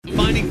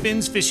Finding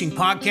Fins Fishing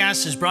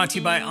Podcast is brought to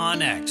you by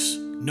OnX.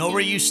 Know where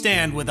you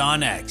stand with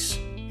OnX.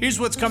 Here's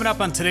what's coming up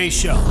on today's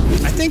show.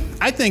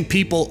 I think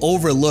people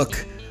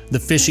overlook the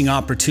fishing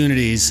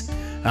opportunities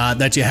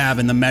that you have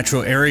in the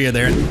metro area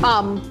there.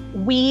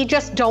 We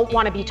just don't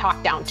want to be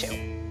talked down to.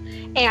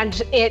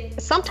 And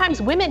sometimes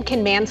women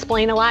can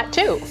mansplain a lot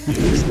too.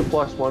 It's the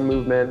Plus One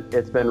movement.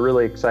 It's been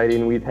really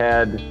exciting. We've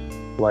had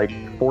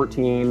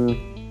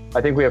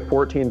we have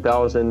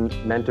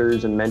 14,000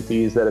 mentors and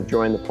mentees that have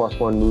joined the Plus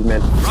One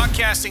movement.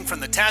 Broadcasting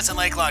from the Tassant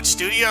Lake Lodge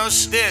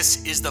studios,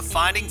 this is the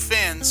Finding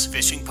Fins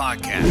Fishing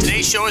Podcast.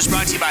 Today's show is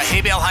brought to you by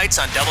Haybale Heights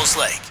on Devil's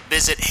Lake.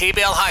 Visit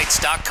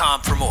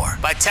haybaleheights.com for more.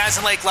 By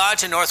Tassant Lake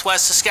Lodge in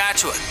Northwest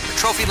Saskatchewan. For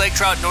Trophy Lake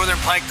Trout Northern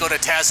Pike, go to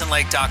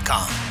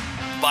TassantLake.com.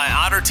 By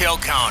Ottertail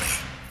County.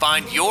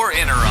 Find your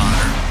inner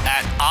otter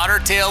at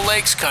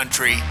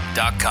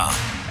OttertailLakesCountry.com.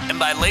 And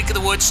by Lake of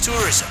the Woods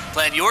Tourism.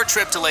 Plan your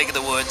trip to Lake of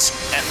the Woods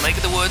at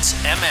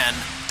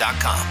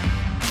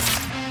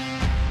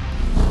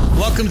lakeofthewoodsmn.com.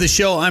 Welcome to the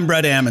show. I'm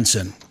Brett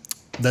Amundson.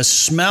 The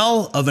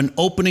smell of an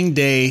opening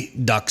day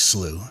duck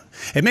slough.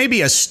 It may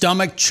be a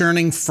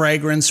stomach-churning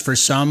fragrance for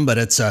some, but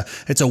it's a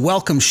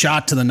welcome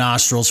shot to the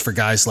nostrils for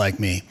guys like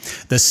me.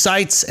 The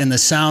sights and the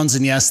sounds,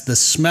 and yes, the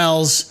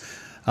smells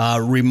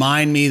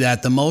remind me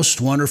that the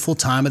most wonderful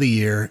time of the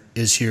year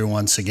is here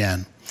once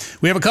again.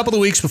 We have a couple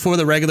of weeks before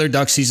the regular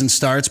duck season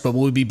starts, but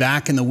we'll be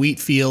back in the wheat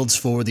fields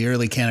for the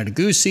early Canada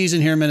goose season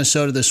here in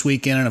Minnesota this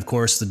weekend, and of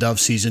course the dove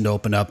season to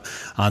open up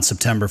on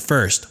September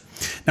 1st.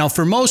 Now,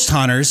 for most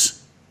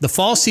hunters, the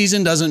fall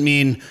season doesn't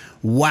mean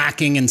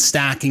whacking and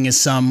stacking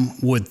as some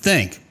would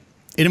think.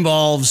 It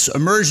involves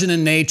immersion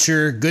in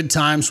nature, good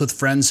times with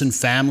friends and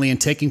family,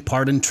 and taking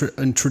part in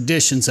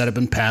traditions that have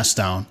been passed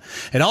down.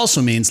 It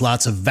also means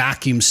lots of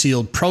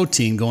vacuum-sealed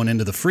protein going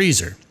into the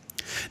freezer.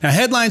 Now,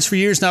 headlines for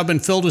years now have been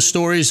filled with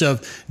stories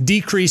of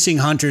decreasing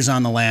hunters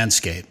on the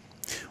landscape.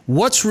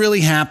 What's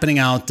really happening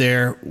out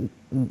there?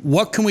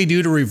 What can we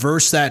do to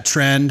reverse that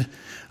trend?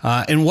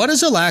 And what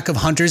does a lack of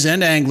hunters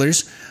and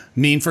anglers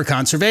mean for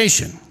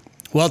conservation?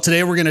 Well,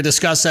 today we're going to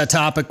discuss that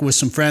topic with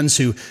some friends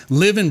who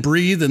live and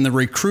breathe in the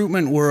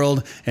recruitment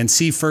world and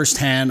see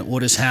firsthand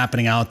what is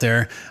happening out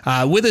there.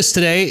 With us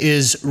today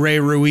is Ray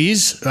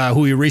Ruiz, who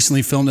we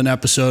recently filmed an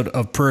episode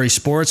of Prairie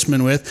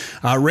Sportsman with.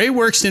 Ray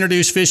works to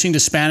introduce fishing to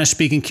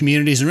Spanish-speaking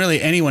communities and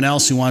really anyone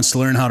else who wants to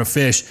learn how to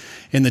fish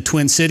in the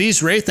Twin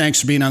Cities. Ray,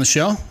 thanks for being on the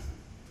show.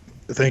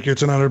 Thank you.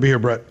 It's an honor to be here,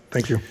 Brett.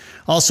 Thank you.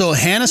 Also,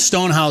 Hannah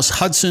Stonehouse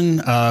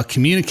Hudson,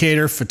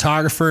 communicator,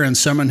 photographer, and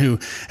someone who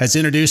has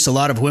introduced a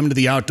lot of women to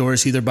the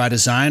outdoors, either by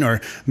design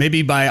or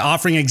maybe by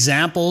offering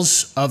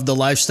examples of the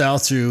lifestyle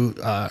through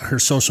her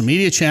social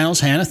media channels.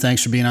 Hannah,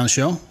 thanks for being on the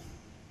show.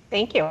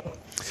 Thank you.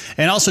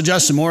 And also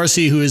Justin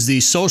Morrissey, who is the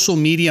social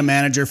media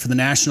manager for the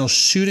National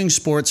Shooting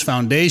Sports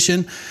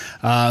Foundation,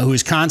 who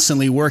is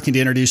constantly working to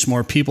introduce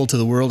more people to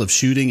the world of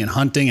shooting and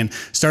hunting and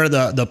started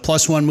the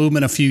Plus One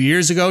movement a few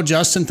years ago.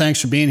 Justin,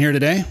 thanks for being here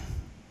today.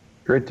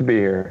 Great to be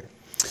here.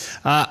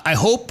 I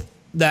hope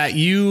that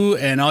you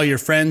and all your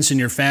friends and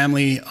your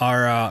family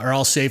are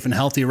all safe and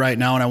healthy right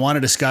now. And I want to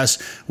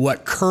discuss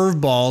what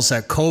curveballs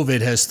that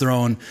COVID has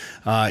thrown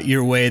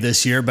your way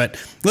this year. But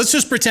let's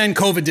just pretend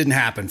COVID didn't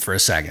happen for a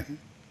second.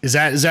 Is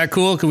that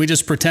cool? Can we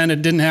just pretend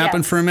it didn't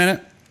happen for a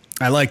minute?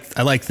 I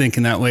like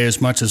thinking that way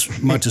as much as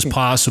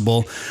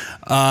possible.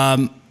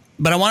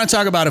 But I want to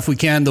talk about, if we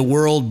can, the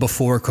world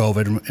before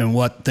COVID and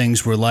what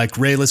things were like.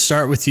 Ray, let's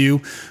start with you.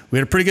 We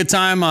had a pretty good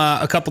time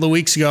a couple of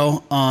weeks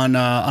ago on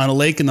a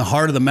lake in the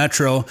heart of the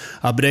metro,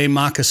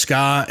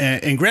 B'nai-Makaska.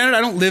 And granted,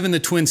 I don't live in the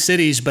Twin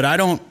Cities, but I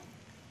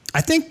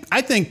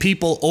think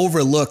people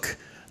overlook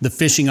the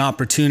fishing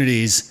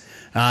opportunities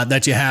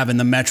that you have in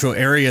the metro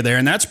area there,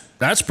 and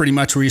that's pretty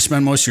much where you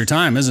spend most of your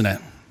time, isn't it?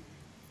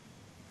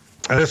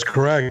 That's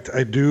correct.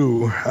 I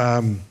do.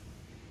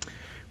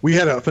 We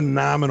had a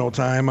phenomenal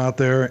time out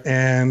there,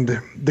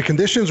 and the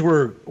conditions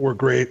were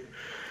great.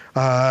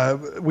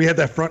 We had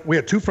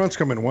two fronts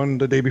come in, one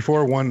the day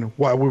before, one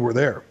while we were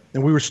there,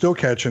 and we were still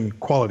catching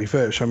quality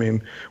fish. I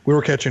mean, we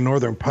were catching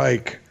northern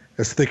pike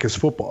as thick as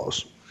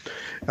footballs.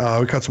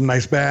 We caught some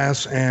nice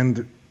bass,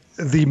 and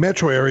the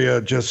metro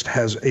area just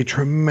has a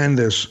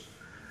tremendous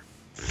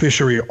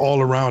fishery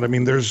all around. I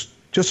mean, there's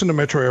just in the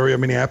metro area,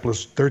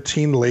 Minneapolis,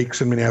 13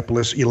 lakes in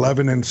Minneapolis,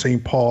 11 in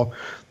St. Paul,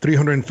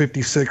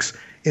 356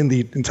 in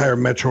the entire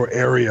metro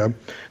area.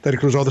 That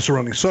includes all the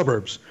surrounding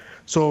suburbs.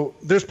 So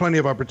there's plenty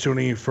of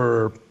opportunity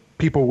for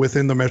people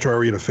within the metro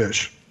area to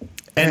fish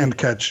and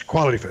catch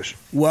quality fish.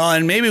 Well,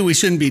 and maybe we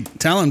shouldn't be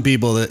telling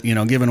people that,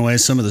 giving away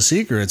some of the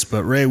secrets,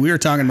 but Ray, we were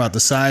talking about the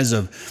size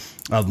of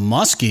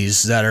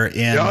muskies that are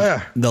in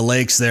the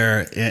lakes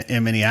there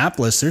in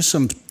Minneapolis. There's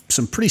some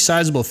pretty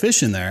sizable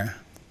fish in there.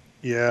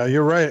 Yeah,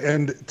 you're right.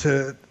 And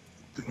to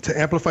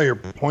amplify your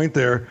point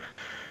there,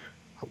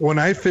 when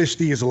I fish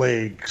these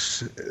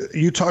lakes,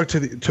 you talk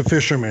to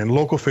fishermen,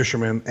 local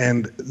fishermen,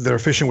 and they're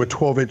fishing with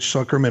 12-inch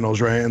sucker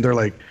minnows, right? And they're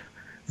like,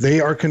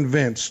 they are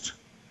convinced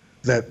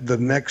that the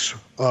next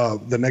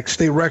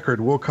state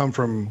record will come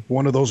from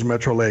one of those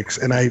metro lakes,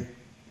 and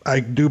I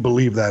do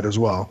believe that as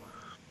well.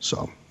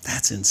 So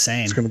That's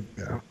insane.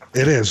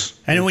 It is.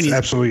 And it's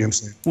absolutely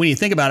insane. When you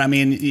think about it, I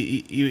mean,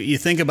 you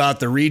think about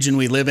the region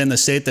we live in, the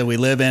state that we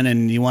live in,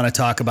 and you want to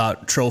talk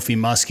about trophy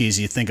muskies.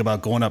 You think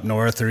about going up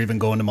north or even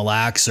going to Mille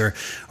Lacs or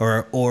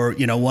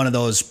one of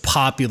those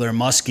popular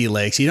muskie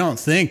lakes. You don't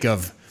think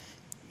of,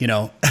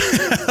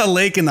 a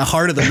lake in the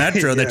heart of the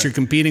metro that you're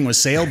competing with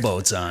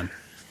sailboats on.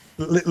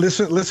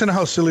 Listen to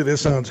how silly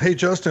this sounds. Hey,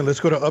 Justin, let's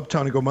go to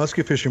Uptown and go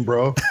muskie fishing,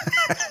 bro.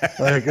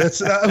 Like, that's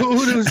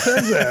who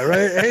says that,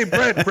 right? Hey,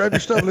 Brett, grab your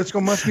stuff. Let's go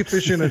muskie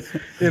fishing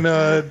in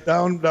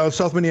down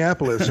South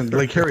Minneapolis and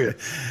Lake Harriet.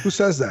 Who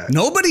says that?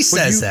 Nobody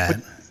says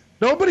that.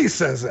 Nobody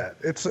says that.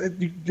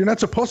 You're not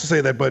supposed to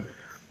say that, but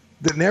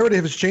the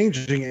narrative is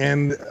changing,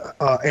 and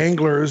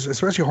anglers,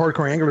 especially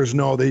hardcore anglers,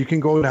 know that you can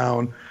go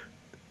down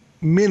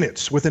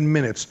within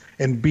minutes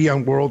and be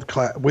on world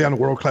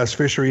class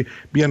fishery,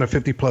 be on a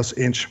 50+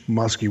 inch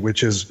muskie,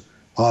 which is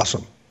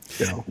awesome.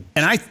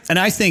 And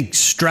I think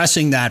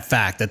stressing that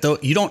fact that though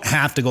you don't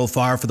have to go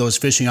far for those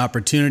fishing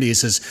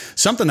opportunities is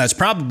something that's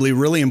probably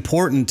really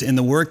important in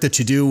the work that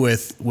you do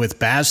with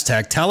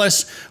BASTech. Tell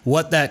us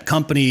what that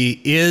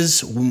company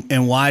is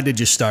and why did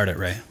you start it,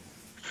 Ray?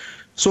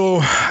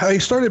 So I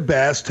started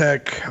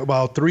BASTech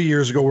about 3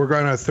 years ago. We're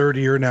going on our third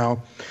year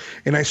now.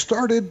 And I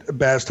started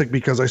BASTech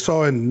because I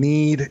saw a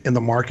need in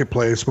the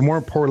marketplace, but more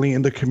importantly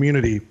in the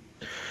community,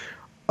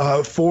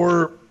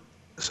 for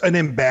an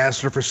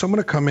ambassador, for someone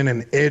to come in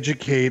and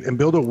educate and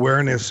build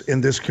awareness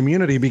in this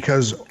community,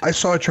 because I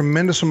saw a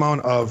tremendous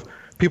amount of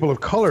people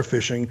of color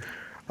fishing,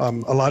 a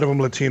lot of them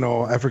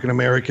Latino, African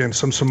American,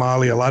 some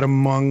Somali, a lot of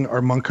Hmong,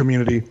 our Hmong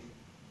community.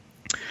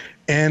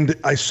 And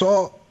I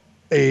saw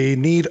a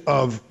need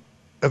of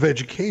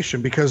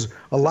education, because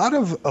a lot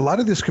of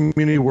this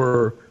community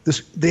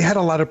they had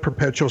a lot of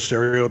perpetual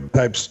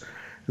stereotypes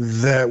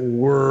that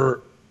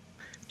were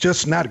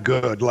just not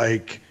good.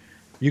 Like,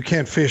 you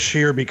can't fish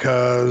here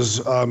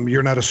because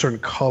you're not a certain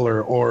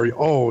color,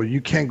 or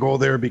you can't go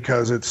there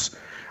because it's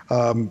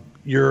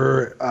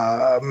you're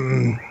not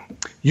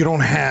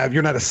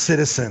a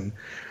citizen,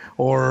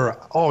 or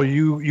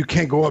you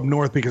can't go up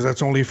north because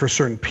that's only for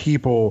certain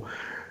people.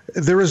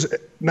 There is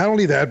not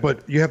only that, but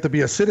you have to be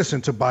a citizen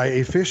to buy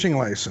a fishing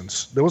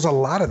license. There was a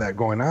lot of that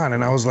going on,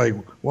 and I was like,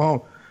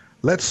 well,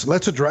 let's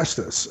address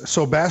this.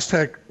 So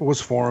BASTech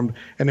was formed,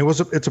 and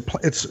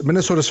it's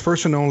Minnesota's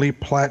first and only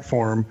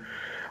platform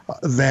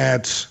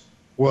that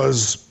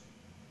was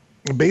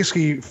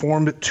basically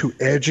formed to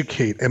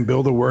educate and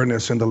build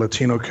awareness in the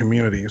Latino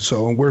community.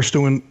 So we're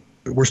still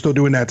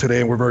doing that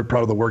today, and we're very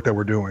proud of the work that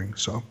we're doing.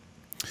 So,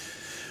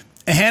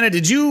 Hannah,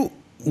 did you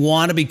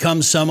want to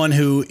become someone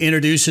who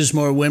introduces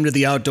more women to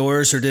the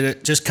outdoors, or did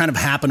it just kind of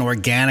happen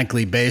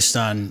organically based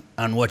on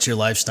what your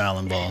lifestyle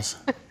involves?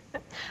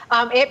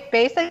 It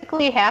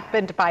basically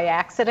happened by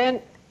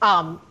accident.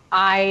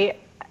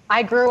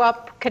 I grew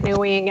up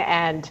canoeing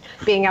and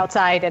being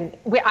outside, and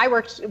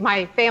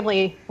my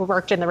family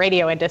worked in the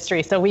radio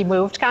industry, so we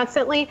moved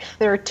constantly.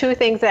 There were two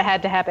things that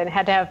had to happen. It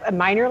had to have a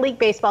minor league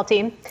baseball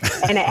team,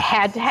 and it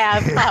had to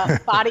have a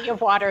body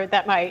of water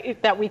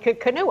that we could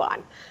canoe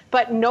on.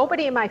 But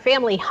nobody in my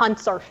family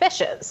hunts or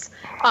fishes.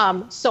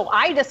 So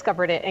I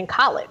discovered it in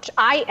college.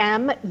 I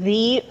am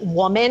the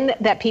woman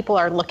that people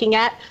are looking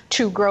at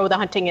to grow the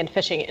hunting and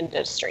fishing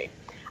industry.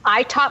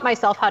 I taught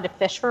myself how to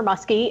fish for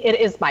muskie. It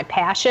is my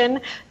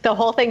passion. The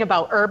whole thing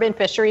about urban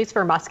fisheries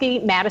for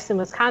muskie, Madison,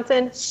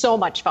 Wisconsin, so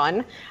much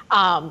fun.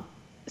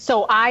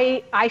 So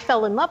I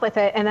fell in love with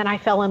it, and then I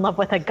fell in love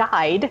with a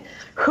guide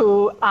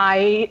who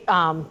I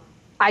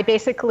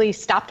basically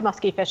stopped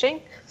muskie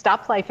fishing,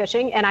 stopped fly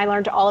fishing, and I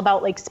learned all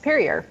about Lake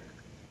Superior.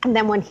 And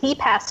then when he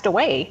passed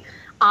away,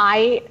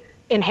 I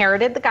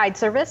inherited the guide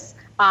service.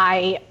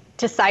 I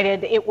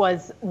decided it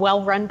was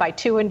well run by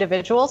two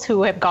individuals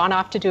who have gone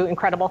off to do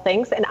incredible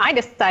things. And I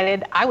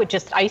decided I would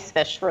just ice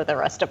fish for the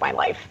rest of my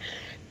life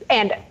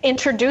and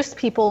introduce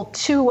people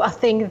to a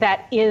thing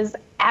that is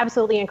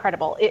absolutely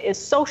incredible. It is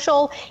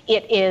social.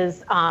 It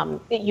is,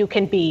 you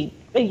can meet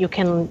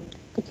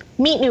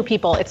new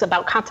people. It's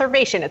about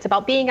conservation. It's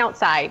about being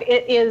outside.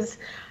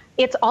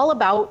 It's all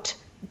about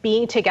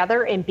being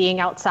together and being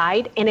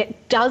outside. And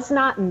it does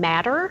not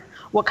matter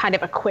what kind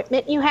of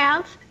equipment you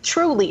have.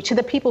 Truly, to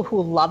the people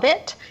who love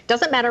it,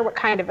 doesn't matter what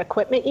kind of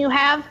equipment you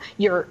have,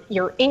 your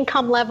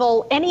income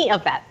level, any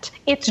of that.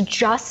 It's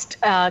just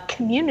a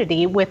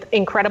community with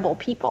incredible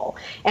people.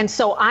 And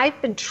so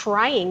I've been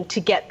trying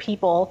to get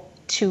people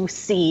to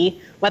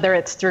see, whether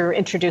it's through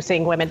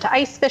introducing women to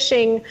ice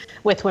fishing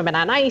with Women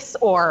on Ice,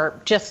 or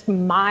just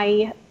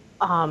my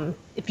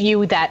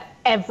view that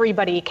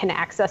everybody can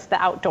access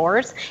the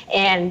outdoors,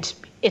 and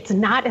it's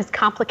not as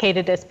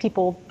complicated as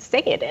people say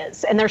it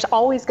is. And there's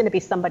always going to be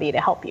somebody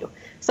to help you.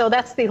 So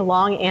that's the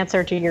long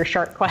answer to your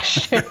short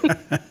question.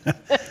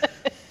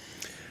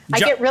 I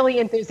get really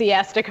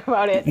enthusiastic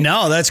about it.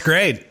 No, that's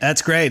great.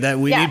 That's great. That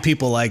we need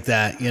people like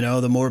that.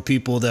 The more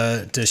people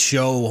to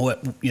show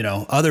what,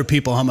 other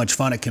people how much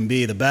fun it can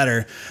be, the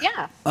better.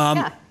 Yeah.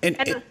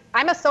 And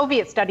I'm a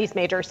Soviet studies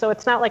major, so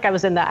it's not like I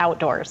was in the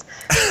outdoors.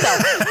 So.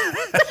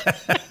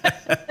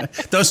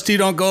 Those two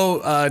don't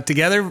go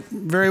together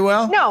very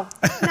well? No,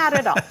 not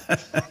at all.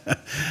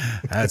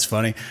 That's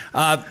funny.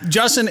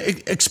 Justin,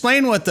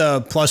 explain what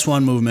the Plus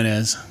One movement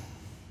is.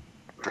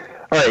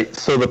 All right,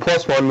 so the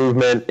Plus One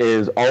movement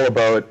is all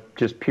about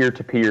just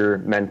peer-to-peer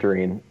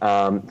mentoring.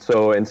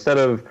 So instead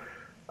of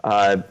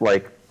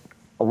like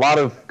a lot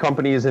of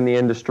companies in the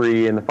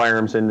industry, in the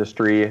firearms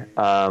industry,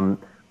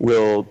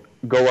 will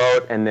go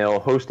out and they'll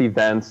host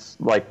events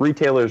like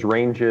retailers,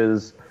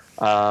 ranges,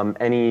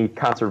 any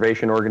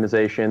conservation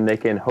organization. They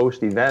can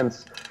host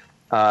events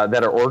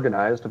that are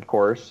organized, of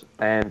course,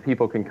 and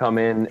people can come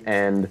in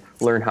and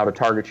learn how to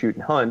target, shoot,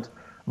 and hunt.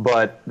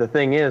 But the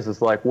thing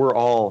is like we're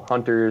all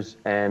hunters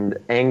and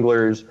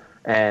anglers,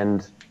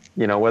 and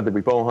you know, whether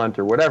we bow hunt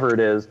or whatever it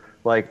is,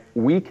 like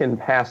we can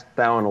pass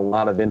down a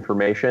lot of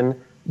information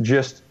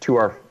just to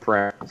our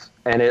friends,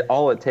 and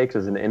all it takes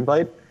is an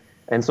invite.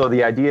 And so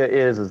the idea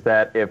is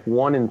that if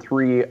 1 in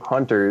 3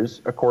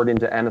 hunters, according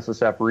to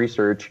NSSF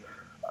research,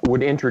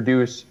 would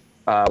introduce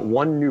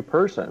one new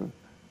person,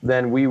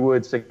 then we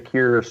would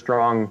secure a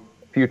strong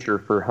future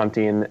for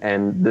hunting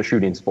and the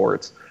shooting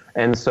sports.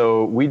 And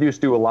so we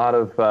just do a lot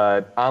of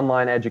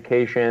online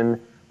education,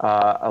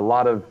 a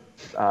lot of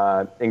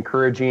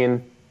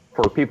encouraging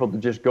for people to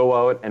just go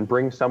out and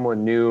bring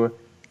someone new,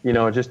 you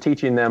know, just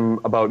teaching them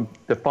about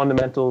the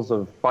fundamentals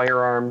of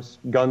firearms,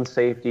 gun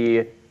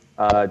safety,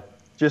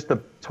 just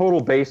the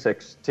total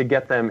basics to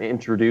get them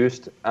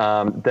introduced.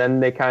 Then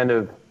they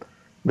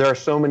there are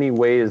so many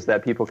ways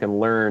that people can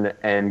learn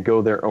and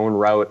go their own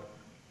route,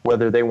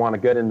 whether they want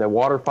to get into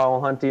waterfowl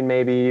hunting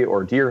maybe,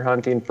 or deer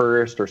hunting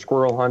first, or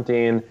squirrel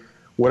hunting,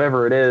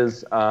 whatever it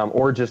is,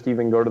 or just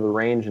even go to the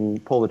range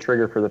and pull the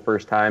trigger for the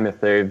first time if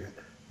they've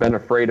been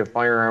afraid of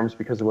firearms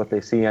because of what they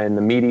see in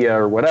the media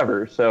or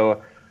whatever.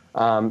 So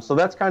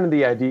that's kind of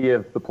the idea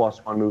of the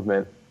Plus One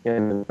movement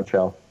in a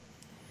nutshell.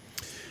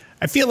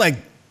 I feel like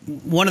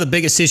one of the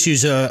biggest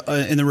issues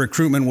in the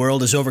recruitment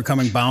world is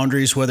overcoming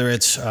boundaries, whether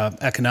it's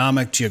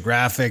economic,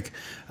 geographic,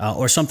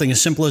 or something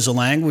as simple as a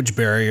language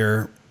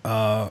barrier.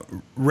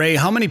 Ray,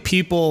 how many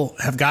people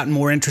have gotten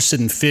more interested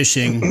in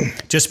fishing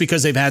just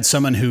because they've had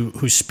someone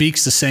who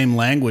speaks the same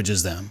language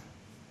as them?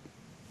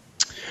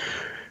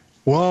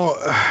 Well,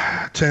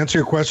 to answer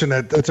your question,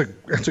 that's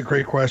a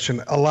great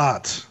question. A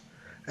lot,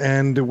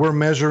 and we're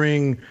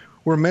measuring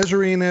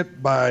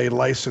it by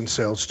license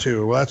sales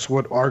too. Well, that's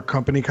what our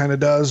company kind of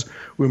does.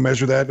 We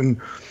measure that,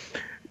 and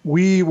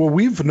what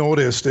we've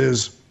noticed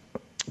is,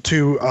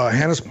 to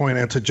Hannah's point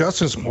and to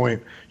Justin's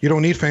point, you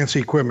don't need fancy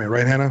equipment,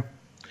 right, Hannah?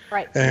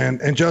 Right.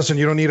 And Justin,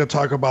 you don't need to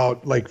talk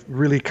about like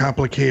really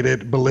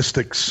complicated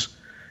ballistics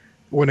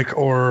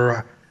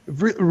or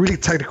really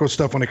technical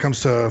stuff when it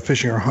comes to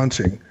fishing or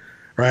hunting,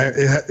 right?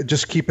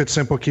 Just keep it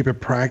simple, keep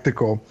it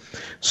practical.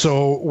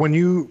 So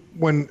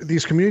when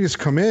these communities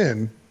come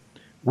in,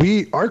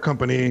 our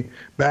company,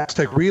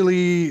 Bastech,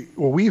 really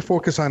what we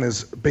focus on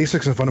is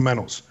basics and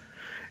fundamentals,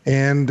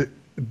 and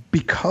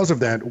because of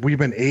that, we've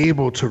been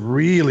able to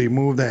really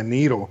move that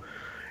needle.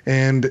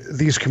 And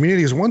these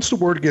communities, once the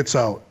word gets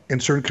out in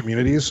certain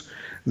communities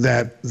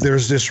that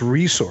there's this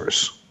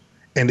resource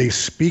and they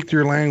speak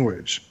your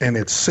language and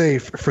it's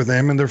safe for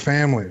them and their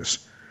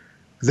families,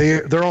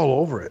 they're all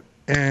over it.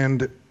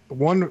 And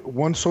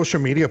one social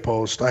media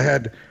post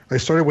I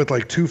started with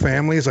like 2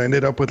 families. I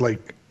ended up with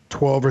like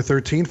 12 or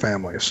 13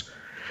 families,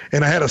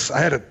 and I had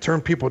to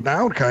turn people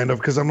down kind of,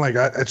 because I'm like,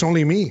 it's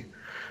only me.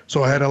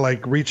 So I had to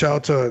like reach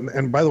out to,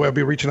 and by the way, I'll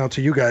be reaching out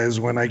to you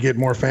guys when I get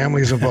more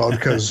families involved,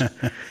 because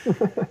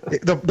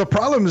the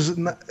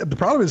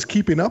problem is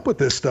keeping up with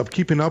this stuff,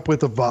 keeping up with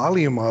the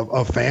volume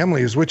of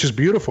families, which is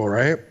beautiful,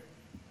 right?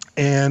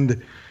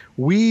 And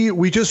we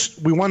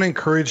want to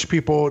encourage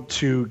people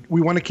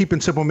we want to keep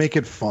it simple, make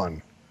it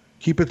fun.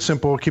 Keep it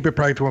simple, keep it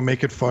practical, and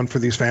make it fun for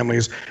these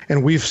families.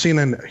 And we've seen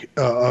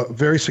a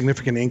very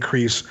significant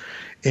increase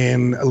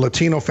in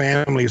Latino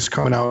families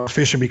coming out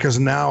fishing, because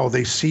now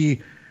they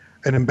see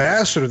an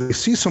ambassador, they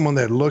see someone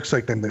that looks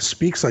like them, that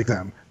speaks like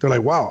them. They're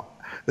like, wow.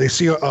 They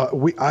see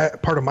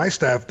part of my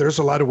staff, there's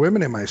a lot of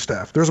women in my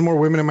staff. There's more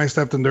women in my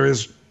staff than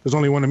there's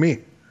only one of me.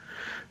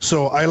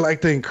 So I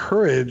like to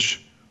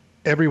encourage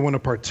everyone to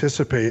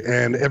participate,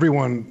 and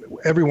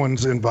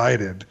everyone's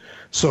invited.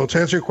 So to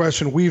answer your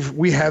question,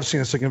 we have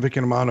seen a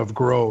significant amount of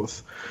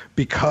growth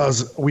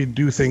because we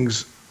do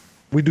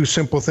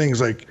simple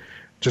things like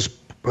just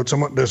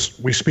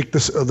we speak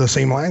the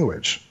same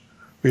language.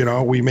 You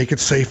know, we make it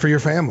safe for your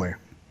family,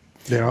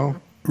 you know.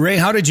 Ray,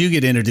 how did you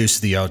get introduced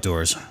to the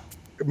outdoors?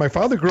 My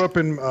father grew up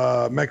in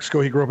Mexico.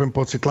 He grew up in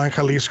Poncitlán,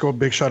 Jalisco.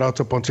 Big shout out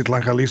to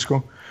Poncitlán,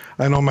 Jalisco.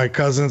 I know my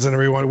cousins and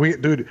everyone.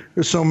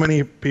 There's so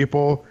many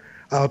people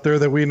out there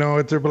that we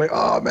know. They're like,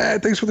 oh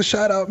man, thanks for the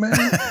shout out, man.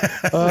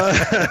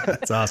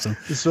 That's awesome.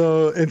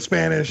 So in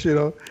Spanish, you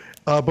know.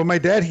 But my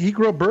dad, he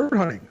grew up bird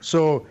hunting.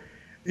 So,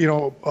 you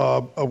know,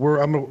 we're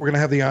gonna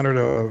have the honor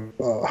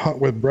to hunt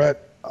with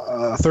Brett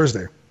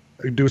Thursday.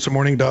 Do some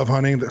morning dove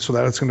hunting, so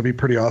that's going to be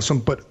pretty awesome.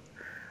 But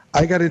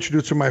I got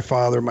introduced to my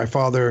father. My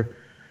father,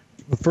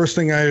 the first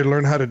thing I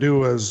learned how to do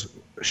was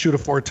shoot a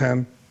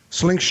 410,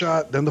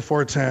 Slingshot, then the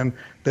 410,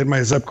 then my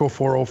Zebco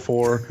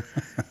 404.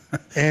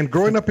 And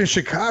growing up in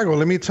Chicago,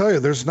 let me tell you,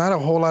 there's not a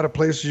whole lot of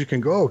places you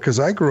can go because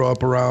I grew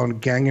up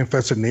around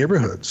gang-infested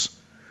neighborhoods.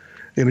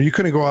 You know, you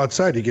couldn't go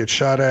outside. You get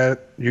shot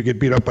at, you get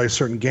beat up by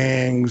certain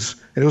gangs.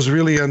 And it was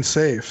really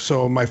unsafe.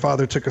 So my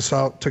father took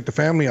the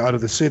family out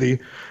of the city.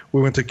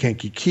 We went to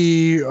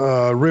Kankakee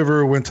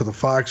River, went to the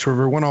Fox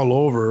River, went all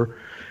over.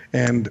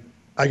 And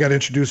I got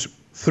introduced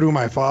through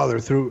my father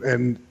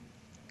and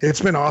it's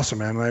been awesome,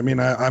 man. I mean,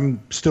 I'm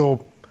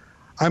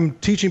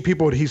teaching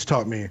people what he's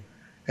taught me.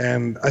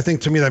 And I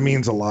think to me that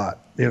means a lot.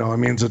 You know, it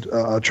means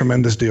a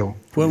tremendous deal.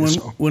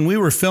 When we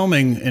were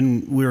filming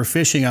and we were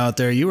fishing out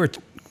there, you were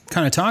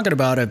kind of talking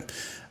about it,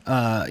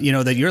 you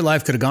know, that your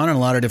life could have gone in a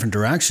lot of different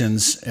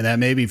directions, and that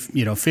maybe,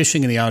 you know,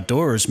 fishing in the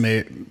outdoors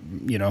may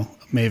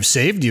have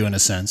saved you in a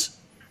sense.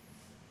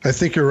 I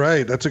think you're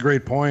right. That's a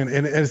great point.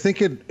 And I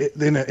think it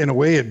in a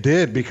way it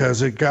did,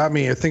 because it got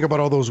me. I think about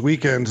all those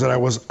weekends that I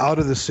was out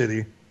of the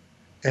city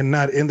and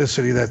not in the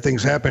city that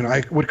things happened.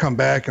 I would come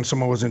back and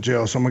someone was in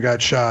jail. Someone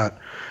got shot.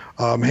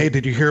 Hey,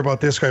 did you hear about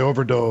this guy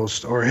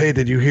overdosed? Or, hey,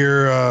 did you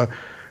hear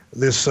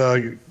this?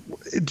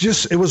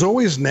 It was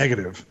always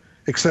negative,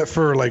 except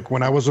for like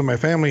when I was with my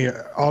family,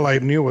 all I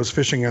knew was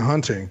fishing and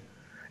hunting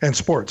and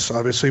sports,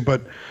 obviously.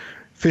 But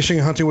fishing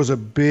and hunting was a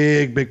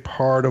big, big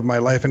part of my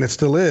life, and it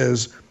still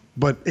is.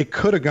 But it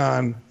could have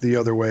gone the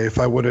other way if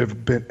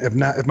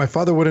my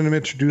father wouldn't have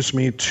introduced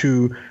me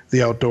to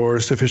the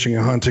outdoors, to fishing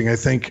and hunting. I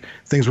think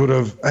things would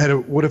have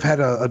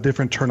had a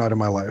different turnout in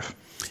my life.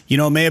 You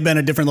know, it may have been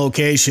a different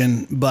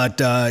location,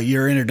 but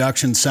your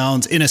introduction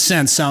sounds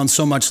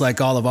so much like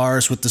all of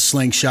ours with the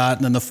Slingshot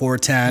and then the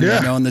 410, you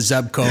know, and the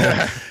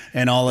Zebco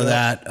and all of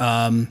that.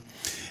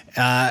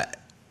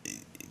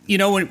 You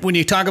know, when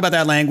you talk about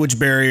that language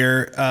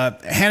barrier,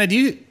 Hannah,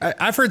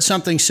 I've heard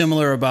something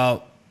similar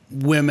about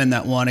women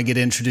that want to get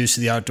introduced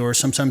to the outdoors.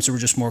 Sometimes they were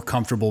just more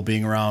comfortable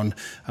being around,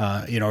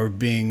 or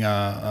being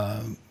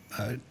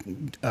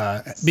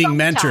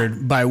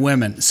mentored by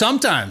women.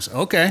 Sometimes,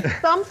 okay.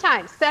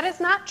 Sometimes. That is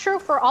not true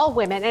for all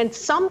women. And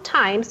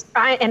sometimes,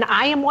 I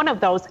am one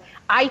of those,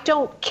 I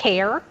don't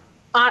care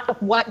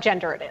what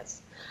gender it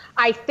is.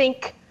 I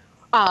think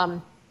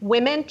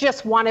women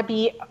just want to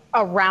be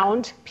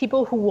around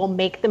people who will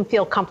make them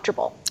feel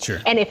comfortable. Sure.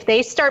 And if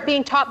they start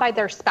being taught by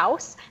their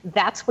spouse,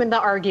 that's when the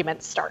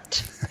arguments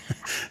start.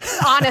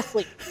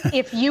 Honestly,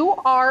 if you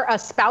are a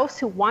spouse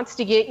who wants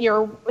to get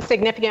your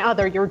significant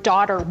other, your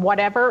daughter,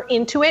 whatever,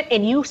 into it,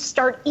 and you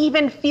start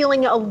even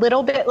feeling a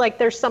little bit like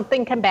there's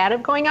something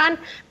combative going on,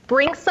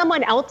 bring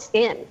someone else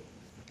in.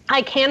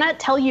 I cannot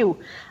tell you,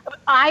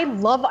 I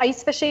love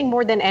ice fishing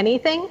more than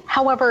anything.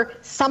 However,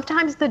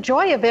 sometimes the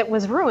joy of it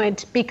was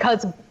ruined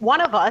because one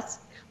of us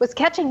was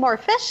catching more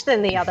fish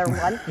than the other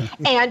one.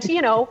 And,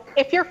 you know,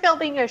 if you're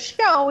filming a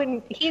show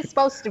and he's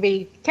supposed to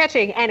be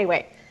catching,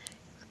 anyway,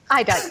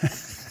 I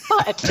digress.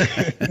 But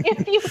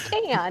if you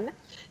can,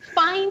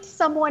 find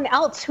someone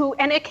else who,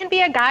 and it can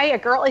be a guy, a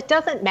girl, it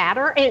doesn't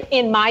matter.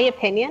 In my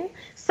opinion,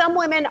 some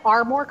women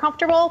are more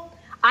comfortable.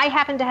 I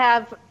happen to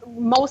have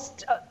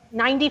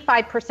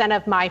 95%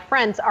 of my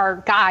friends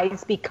are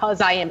guys because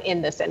I am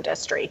in this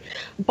industry.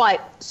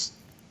 But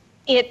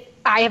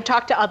I have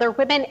talked to other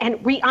women,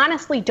 and we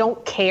honestly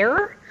don't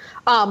care.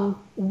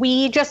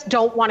 We just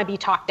don't want to be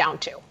talked down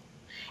to.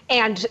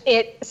 And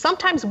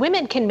sometimes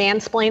women can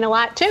mansplain a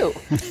lot too.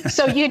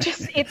 So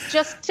it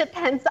just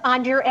depends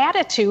on your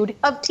attitude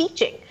of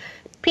teaching.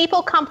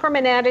 People come from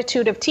an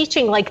attitude of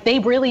teaching like they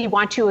really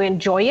want you to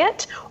enjoy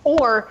it,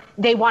 or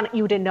they want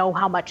you to know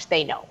how much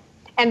they know.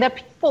 And the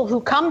people who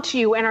come to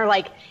you and are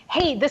like,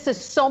 hey, this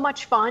is so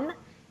much fun.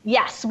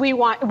 Yes, we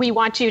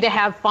want you to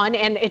have fun,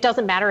 and it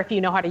doesn't matter if you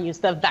know how to use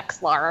the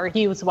Vexlar or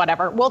use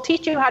whatever. We'll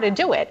teach you how to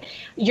do it.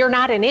 You're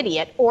not an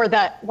idiot. Or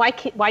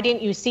why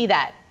didn't you see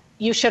that?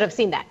 You should have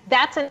seen that.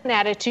 That's an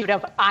attitude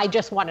of, I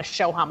just want to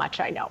show how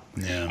much I know.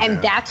 Yeah,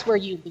 and that's where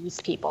you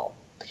lose people.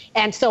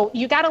 And so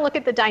you got to look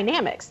at the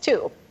dynamics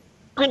too.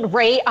 And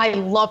Ray, I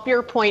love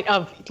your point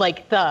of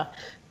like the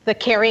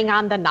carrying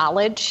on the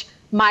knowledge.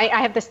 I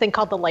have this thing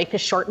called the Life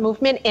is Short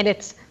movement, and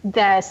it's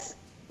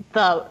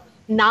the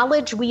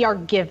knowledge we are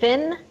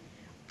given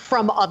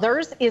from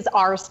others is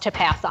ours to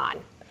pass on.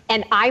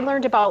 And I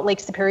learned about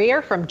Lake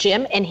Superior from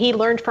Jim, and he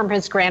learned from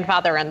his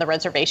grandfather on the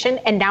reservation.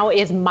 And now it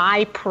is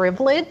my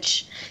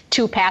privilege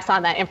to pass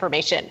on that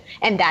information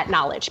and that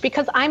knowledge,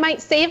 because I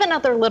might save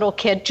another little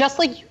kid, just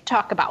like you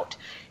talk about.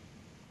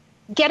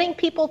 Getting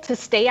people to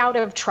stay out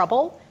of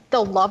trouble,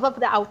 the love of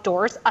the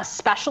outdoors,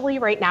 especially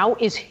right now,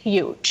 is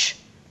huge.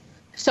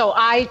 So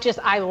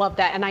I love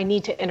that, and I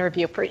need to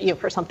interview you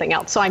for something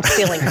else. So I'm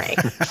stealing Ray.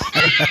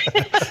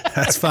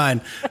 That's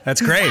fine.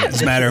 That's great.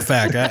 As a matter of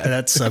fact,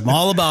 I'm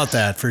all about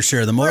that for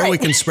sure. The more we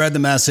can spread the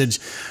message,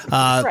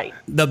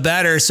 the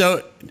better.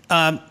 So,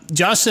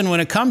 Justin, when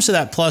it comes to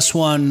that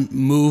 +1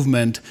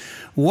 movement,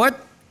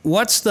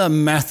 what's the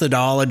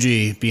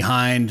methodology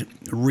behind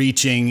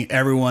reaching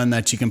everyone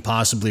that you can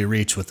possibly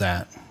reach with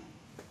that?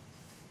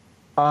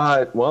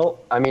 Well,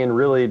 I mean,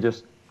 really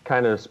just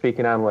kind of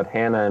speaking on what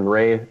Hannah and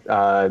Ray,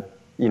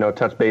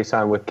 touch base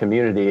on with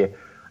community.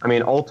 I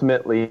mean,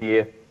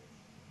 ultimately,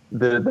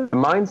 the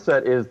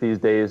mindset is these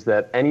days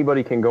that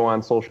anybody can go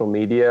on social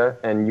media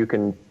and you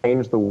can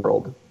change the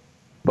world.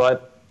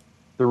 But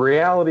the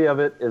reality of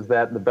it is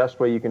that the best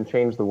way you can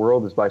change the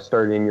world is by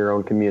starting in your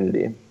own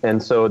community.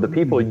 And so the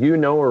people you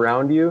know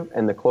around you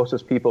and the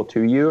closest people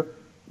to you,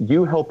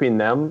 you helping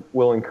them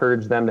will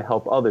encourage them to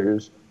help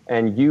others.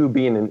 And you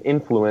being an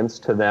influence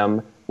to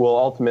them will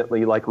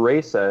ultimately, like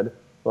Ray said,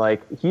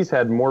 like he's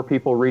had more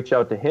people reach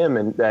out to him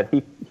and that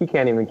he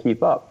can't even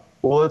keep up.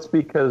 Well, it's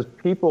because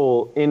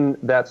people in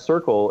that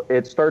circle,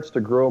 it starts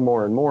to grow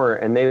more and more,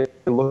 and they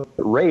look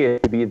at Ray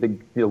to be the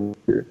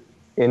leader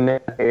in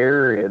that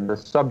area, the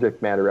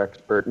subject matter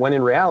expert, when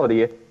in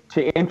reality,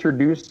 to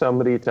introduce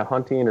somebody to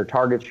hunting or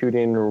target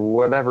shooting or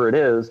whatever it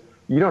is,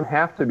 you don't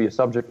have to be a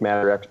subject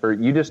matter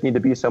expert. You just need to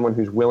be someone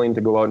who's willing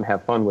to go out and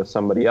have fun with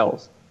somebody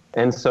else.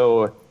 And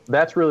so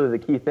that's really the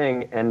key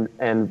thing.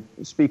 And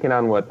speaking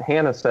on what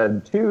Hannah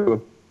said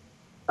too,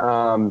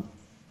 I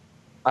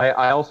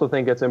also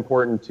think it's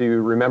important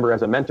to remember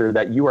as a mentor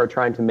that you are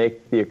trying to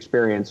make the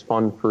experience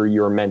fun for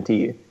your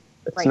mentee.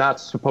 It's not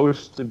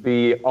supposed to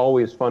be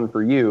always fun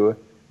for you.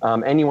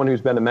 Anyone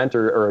who's been a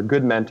mentor or a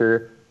good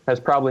mentor has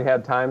probably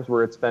had times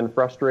where it's been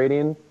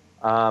frustrating,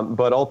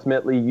 but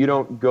ultimately you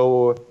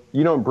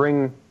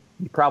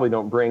probably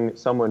don't bring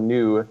someone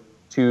new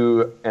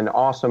to an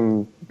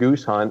awesome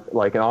goose hunt,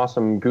 like an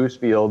awesome goose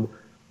field.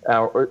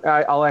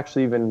 I'll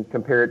actually even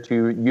compare it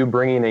to you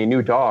bringing a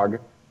new dog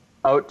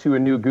out to a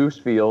new goose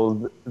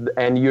field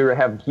and you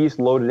have geese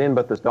loaded in,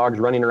 but this dog's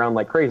running around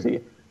like crazy.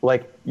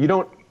 Like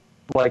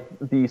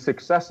the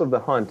success of the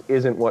hunt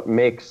isn't what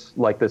makes,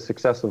 like the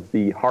success of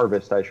the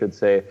harvest, I should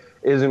say,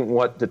 isn't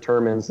what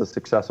determines the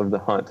success of the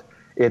hunt.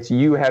 It's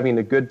you having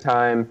a good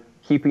time,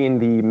 keeping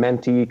the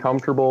mentee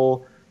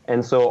comfortable.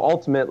 And so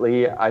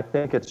ultimately, I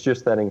think it's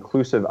just that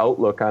inclusive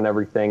outlook on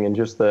everything and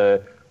just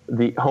the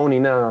honing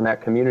in on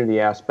that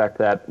community aspect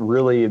that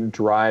really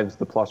drives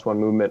the Plus One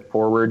movement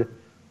forward.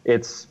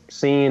 It's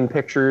seeing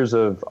pictures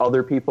of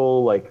other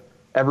people, like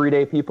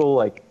everyday people,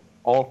 like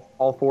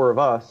all four of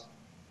us,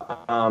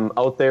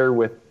 out there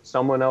with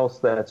someone else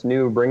that's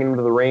new, bringing them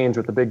to the range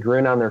with a big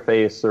grin on their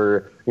face,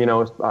 or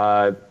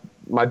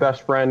my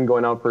best friend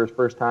going out for his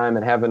first time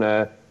and having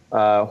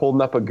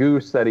holding up a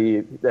goose that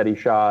he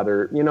shot,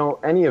 or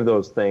any of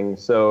those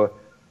things. So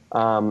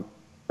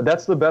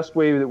that's the best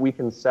way that we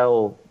can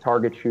sell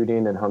target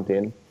shooting and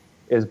hunting,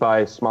 is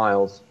by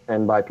smiles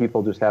and by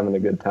people just having a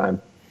good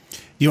time.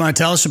 You want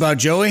to tell us about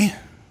Joey?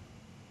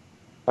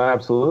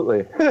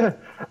 Absolutely.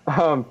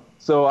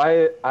 So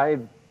I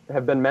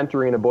have been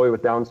mentoring a boy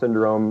with Down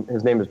syndrome.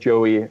 His name is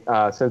Joey.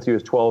 Since he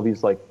was 12,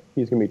 he's going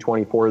to be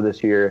 24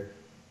 this year.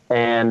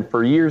 And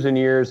for years and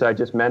years, I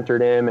just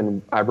mentored him,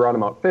 and I brought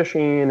him out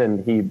fishing,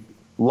 and he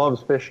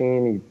loves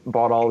fishing. He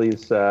bought all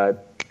these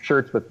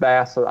shirts with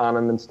bass on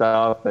them and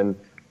stuff. And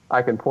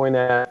I can point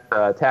at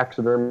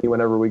taxidermy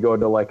whenever we go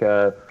to like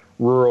a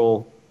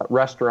rural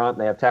restaurant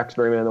and they have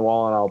taxidermy on the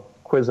wall, and I'll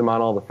quiz him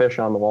on all the fish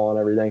on the wall and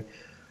everything.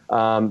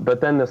 But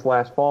then this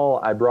last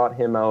fall, I brought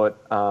him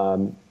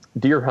out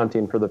deer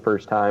hunting for the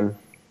first time.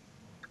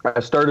 I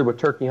started with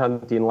turkey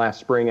hunting last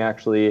spring,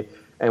 actually,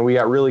 and we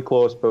got really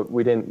close, but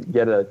we didn't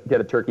get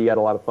a turkey. Had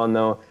a lot of fun,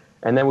 though.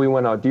 And then we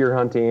went out deer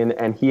hunting,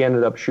 and he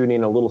ended up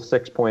shooting a little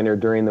 6-pointer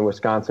during the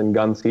Wisconsin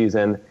gun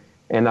season.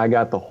 And I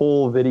got the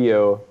whole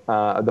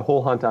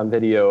hunt on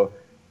video,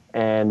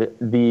 and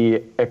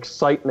the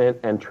excitement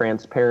and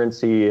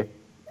transparency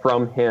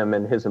from him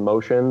and his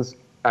emotions.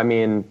 I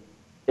mean,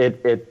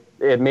 it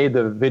made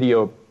the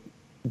video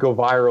go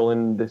viral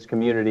in this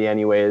community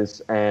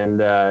anyways,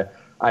 and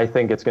I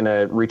think it's going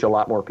to reach a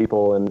lot more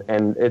people.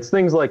 And it's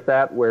things like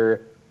that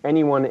where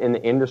anyone in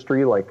the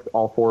industry, like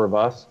all four of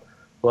us,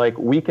 like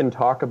we can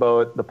talk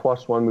about the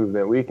Plus One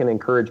movement. We can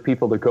encourage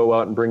people to go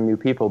out and bring new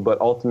people, but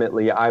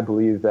ultimately I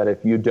believe that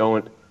if you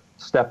don't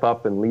step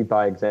up and lead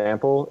by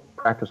example,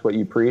 practice what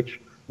you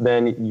preach,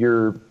 then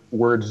your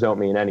words don't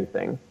mean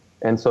anything.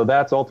 And so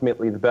that's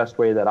ultimately the best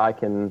way that I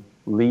can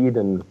lead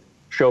and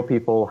show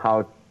people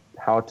how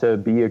to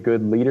be a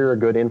good leader, a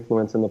good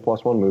influence in the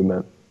Plus One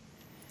movement.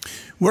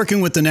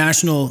 Working with the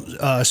National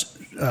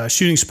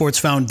Shooting Sports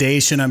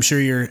Foundation, I'm sure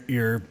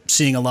you're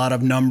seeing a lot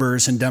of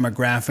numbers and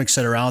demographics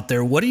that are out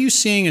there. What are you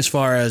seeing as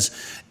far as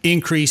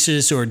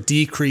increases or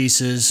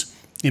decreases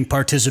in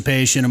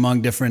participation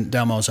among different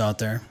demos out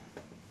there?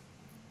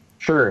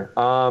 Sure.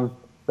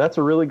 That's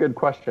a really good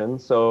question.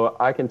 So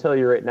I can tell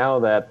you right now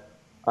that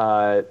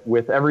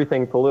with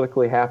everything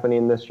politically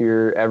happening this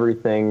year,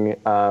 everything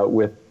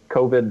with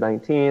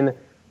COVID-19,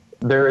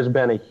 there has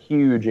been a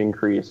huge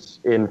increase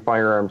in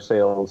firearm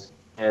sales.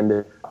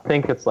 And I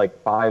think it's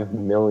like 5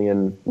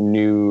 million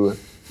new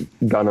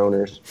gun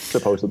owners,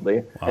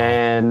 supposedly. Wow.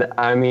 And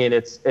I mean,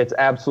 it's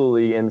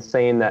absolutely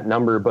insane, that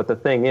number. But the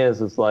thing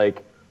is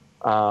like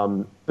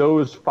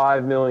those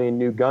 5 million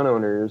new gun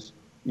owners,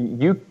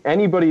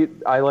 anybody,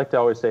 I like to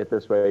always say it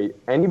this way,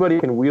 anybody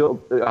can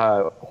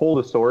hold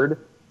a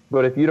sword,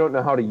 but if you don't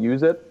know how to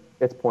use it,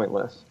 it's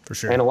pointless. For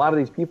sure. And a lot of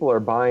these people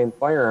are buying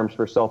firearms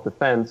for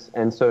self-defense.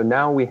 And so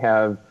now we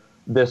have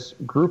this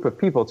group of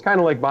people. It's kind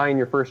of like buying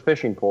your first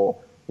fishing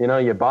pole. You know,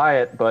 you buy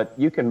it, but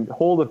you can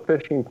hold a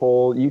fishing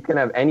pole, you can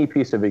have any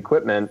piece of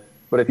equipment,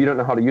 but if you don't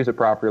know how to use it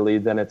properly,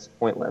 then it's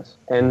pointless.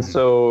 And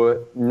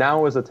so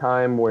now is a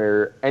time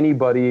where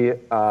anybody,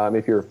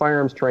 if you're a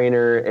firearms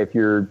trainer, if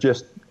you're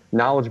just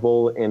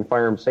knowledgeable in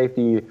firearm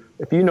safety,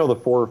 if you know the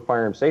 4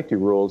 firearm safety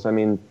rules, I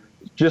mean,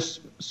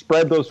 just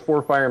spread those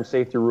 4 firearm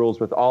safety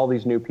rules with all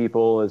these new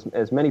people,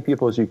 as many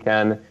people as you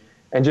can,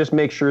 and just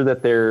make sure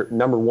that they're,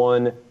 number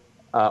one,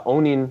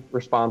 owning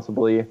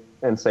responsibly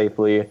and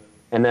safely,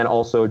 and then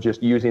also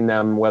just using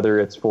them, whether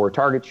it's for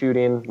target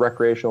shooting,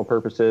 recreational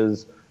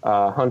purposes,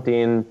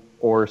 hunting,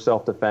 or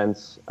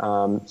self-defense.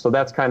 So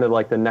that's kind of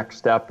like the next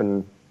step,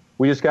 and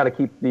we just got to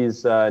keep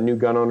these new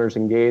gun owners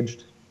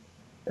engaged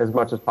as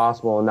much as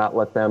possible and not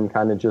let them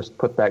kind of just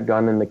put that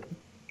gun in the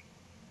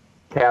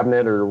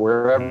cabinet or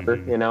wherever,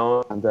 you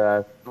know,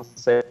 and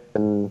say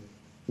and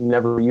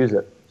never use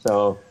it.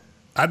 So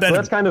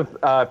that's kind of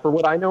for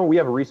what I know. We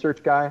have a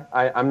research guy.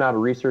 I'm not a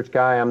research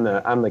guy. I'm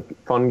the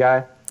fun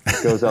guy.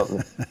 Goes out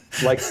and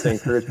likes to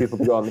encourage people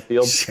to go out in the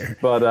field. Sure.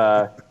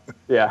 But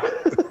yeah.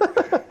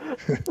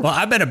 Well,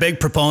 I've been a big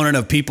proponent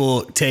of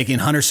people taking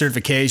hunter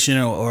certification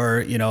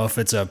or, you know, if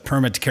it's a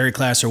permit to carry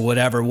class or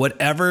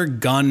whatever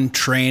gun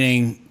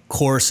training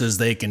courses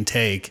they can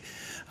take,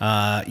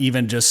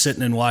 even just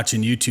sitting and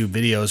watching YouTube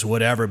videos,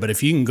 whatever. But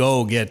if you can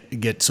go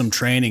get some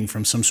training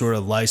from some sort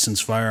of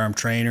licensed firearm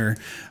trainer,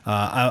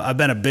 I've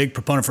been a big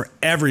proponent for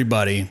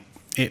everybody.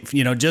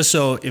 You know, just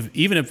so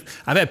even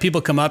if I've had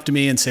people come up to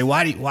me and say,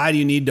 why do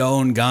you need to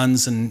own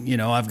guns? And, you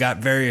know, I've got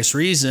various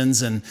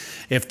reasons. And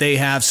if they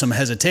have some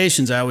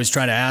hesitations, I always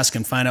try to ask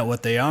and find out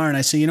what they are. And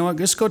I say, you know what,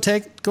 just go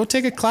take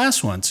a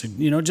class once,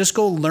 you know, just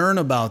go learn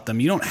about them.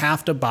 You don't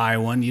have to buy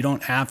one. You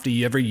don't have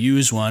to ever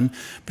use one,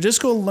 but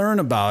just go learn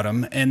about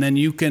them. And then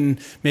you can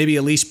maybe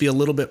at least be a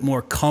little bit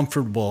more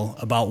comfortable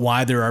about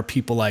why there are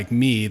people like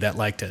me that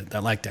like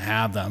to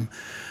have them.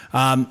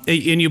 And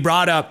you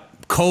brought up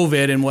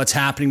COVID and what's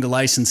happening to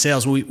license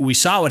sales. We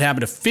saw what happened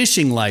to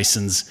fishing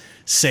license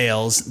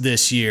sales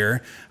this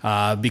year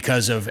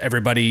because of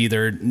everybody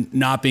either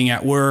not being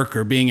at work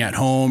or being at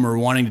home or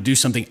wanting to do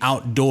something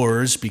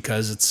outdoors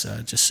because it's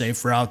just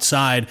safer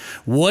outside.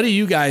 What do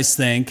you guys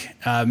think?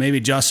 Maybe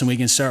Justin, we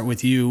can start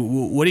with you.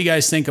 What do you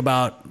guys think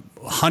about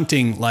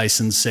hunting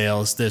license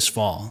sales this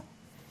fall?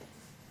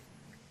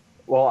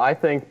 Well, I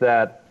think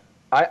that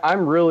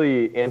I'm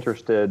really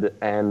interested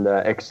and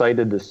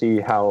excited to see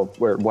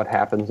what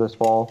happens this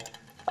fall.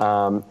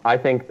 I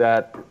think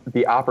that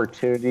the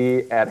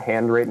opportunity at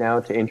hand right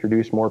now to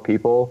introduce more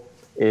people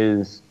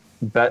this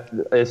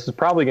is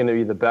probably going to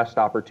be the best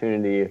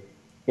opportunity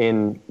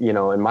in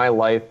my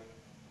life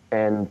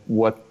and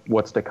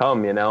what's to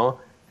come, you know.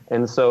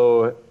 And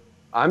so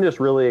I'm just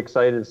really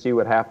excited to see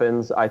what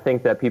happens. I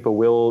think that people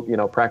will,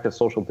 practice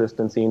social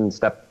distancing and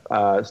step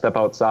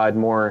outside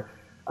more.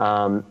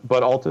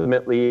 But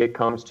ultimately it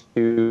comes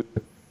to,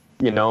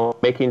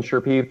 making sure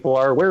people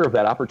are aware of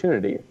that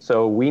opportunity.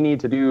 So we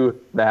need to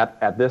do that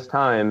at this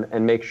time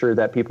and make sure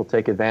that people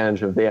take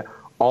advantage of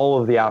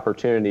all of the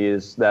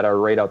opportunities that are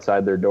right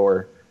outside their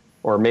door,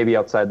 or maybe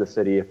outside the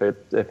city if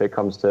it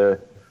comes to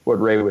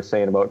what Ray was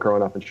saying about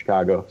growing up in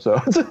Chicago.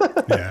 So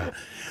yeah.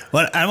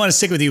 Well, I want to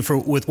stick with you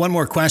with one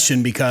more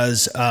question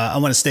because I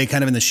want to stay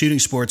kind of in the shooting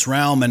sports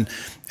realm. And,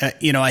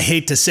 I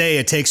hate to say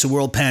it takes a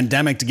world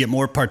pandemic to get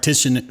more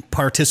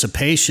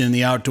participation in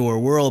the outdoor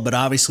world, but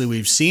obviously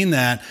we've seen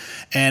that.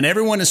 And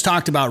everyone has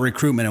talked about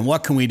recruitment and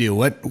what can we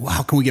do?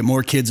 How can we get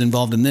more kids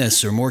involved in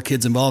this or more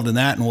kids involved in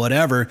that and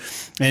whatever?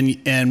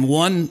 And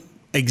one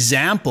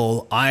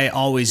example I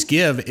always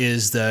give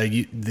is the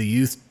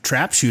youth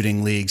trap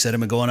shooting leagues that have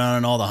been going on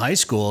in all the high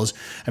schools.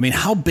 I mean,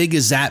 how big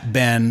has that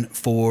been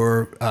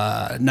for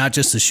not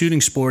just the shooting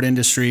sport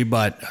industry,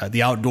 but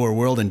the outdoor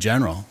world in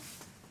general?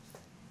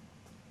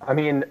 I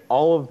mean,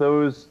 all of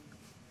those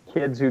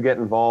kids who get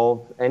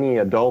involved, any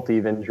adult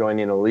even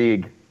joining a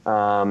league,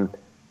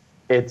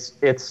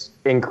 it's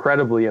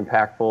incredibly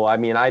impactful. I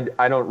mean,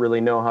 I don't really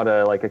know how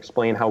to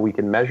explain how we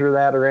can measure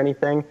that or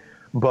anything,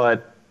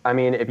 but I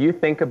mean, if you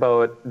think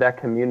about that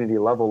community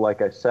level,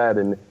 like I said,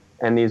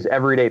 and these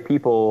everyday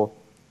people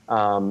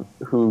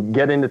who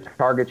get into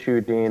target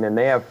shooting and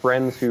they have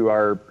friends who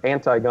are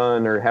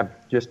anti-gun or have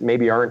just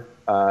maybe aren't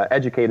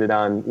educated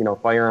on,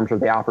 firearms or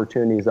the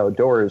opportunities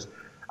outdoors.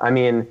 I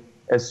mean,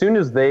 as soon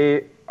as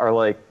they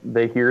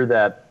hear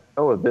that,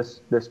 oh,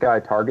 this guy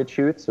target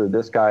shoots or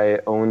this guy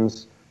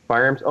owns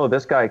firearms, oh,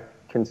 this guy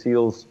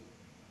conceals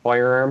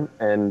firearm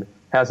and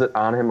has it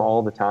on him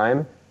all the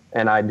time,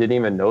 and I didn't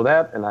even know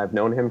that, and I've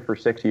known him for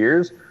 6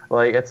 years.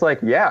 It's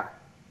yeah,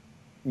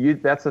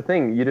 that's the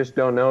thing. You just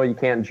don't know. You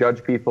can't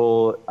judge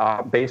people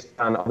based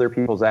on other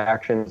people's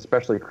actions,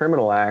 especially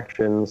criminal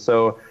actions.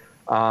 So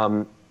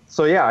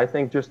yeah, I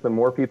think just the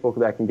more people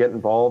that can get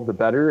involved, the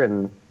better.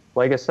 And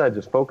like I said,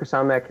 just focus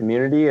on that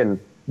community and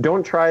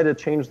don't try to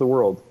change the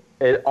world.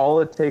 All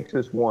it takes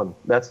is one.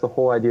 That's the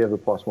whole idea of the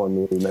 +1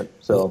 movement.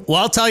 So, well,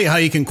 I'll tell you how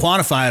you can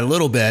quantify it a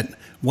little bit.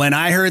 When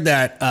I heard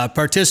that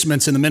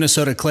participants in the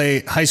Minnesota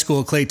High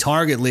School Clay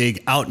Target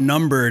League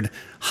outnumbered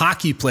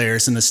hockey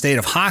players in the state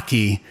of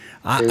hockey,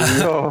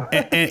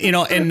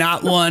 and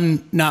not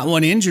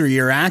one injury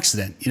or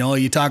accident.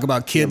 You talk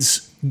about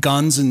kids'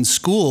 guns in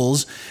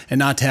schools, and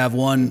not to have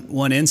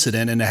one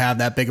incident, and to have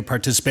that big a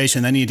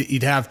participation. Then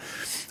you'd have.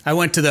 I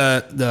went to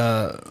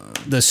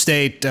the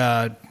state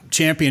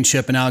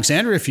championship in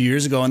Alexandria a few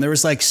years ago, and there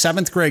was like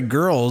 7th grade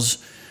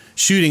girls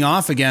shooting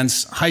off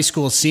against high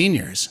school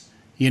seniors.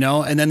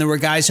 And then there were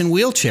guys in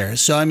wheelchairs.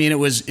 So, I mean, it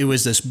was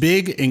this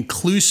big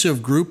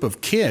inclusive group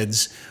of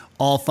kids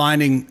all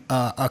finding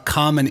a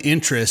common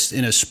interest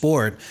in a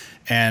sport.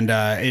 And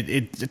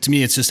to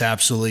me, it's just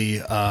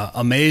absolutely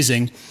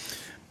amazing.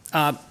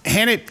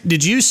 Hannah,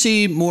 did you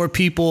see more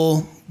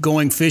people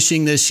going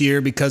fishing this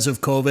year because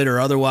of COVID or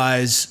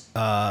otherwise?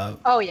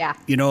 Oh, yeah.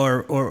 And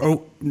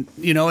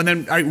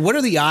then what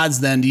are the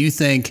odds then, do you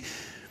think,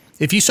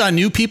 if you saw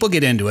new people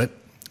get into it,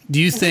 do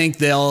you think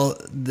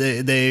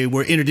they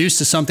were introduced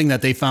to something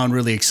that they found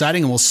really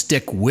exciting and will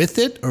stick with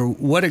it? Or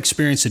what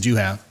experience did you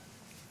have?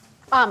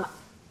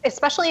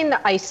 Especially in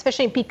the ice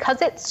fishing,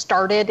 because it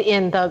started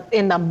in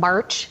the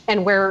March,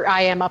 and where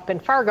I am up in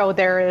Fargo,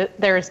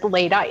 there's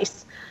late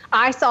ice.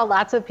 I saw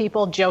lots of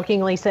people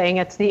jokingly saying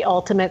it's the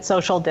ultimate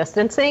social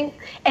distancing,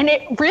 and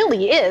it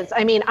really is.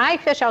 I mean, I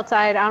fish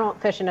outside. I don't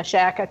fish in a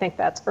shack. I think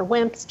that's for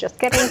wimps. Just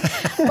kidding.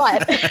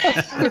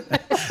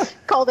 But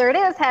colder it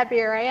is,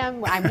 happier I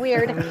am. I'm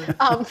weird.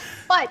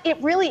 But it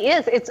really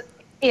is.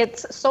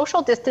 It's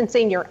social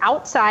distancing. You're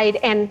outside,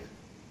 and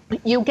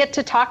you get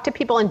to talk to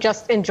people and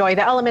just enjoy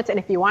the elements. And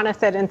if you want to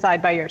sit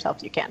inside by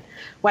yourself, you can.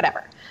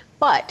 Whatever.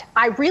 But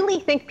I really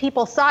think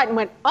people saw it and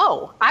went,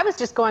 oh, I was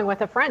just going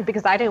with a friend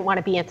because I didn't want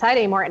to be inside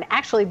anymore. And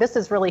actually, this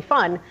is really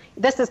fun.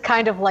 This is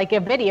kind of like a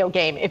video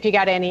game if you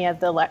got any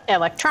of the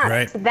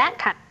electronics, right. That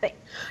kind of thing.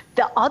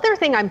 The other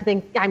thing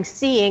I'm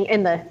seeing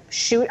on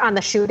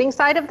the shooting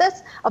side of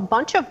this, a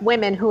bunch of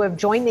women who have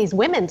joined these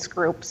women's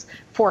groups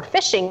for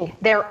fishing,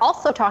 they're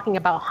also talking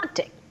about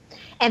hunting.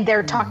 And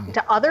they're talking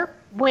to other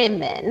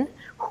women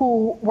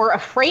who were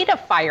afraid of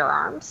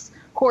firearms,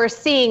 who are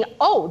seeing,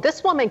 oh,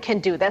 this woman can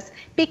do this,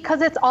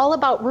 because it's all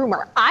about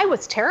rumor. I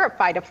was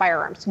terrified of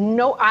firearms.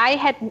 No,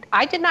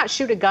 I did not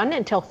shoot a gun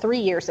until 3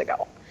 years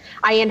ago.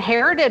 I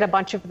inherited a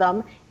bunch of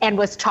them and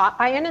was taught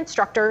by an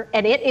instructor,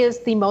 and it is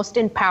the most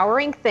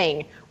empowering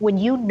thing when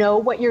you know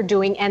what you're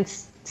doing and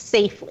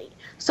safely.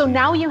 So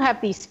now you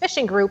have these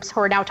fishing groups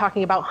who are now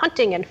talking about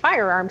hunting and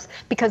firearms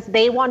because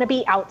they want to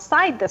be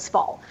outside this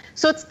fall.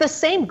 So it's the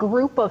same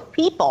group of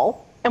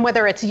people, and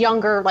whether it's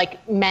younger,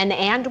 like men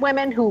and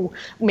women who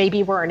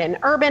maybe were in an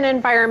urban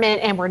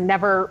environment and were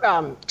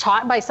never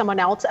taught by someone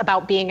else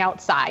about being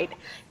outside.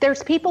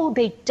 There's people,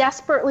 they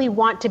desperately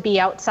want to be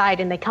outside,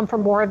 and they come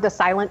from more of the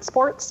silent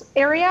sports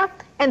area.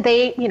 And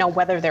they,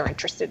 whether they're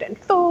interested in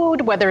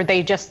food, whether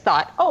they just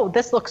thought, oh,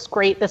 this looks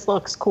great, this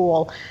looks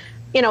cool.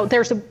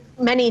 There's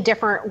many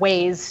different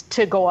ways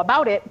to go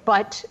about it,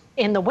 but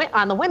on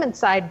the women's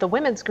side, the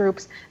women's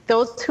groups,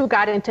 those who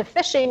got into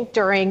fishing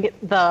during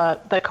the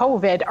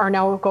COVID are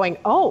now going,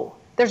 oh,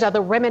 there's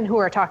other women who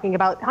are talking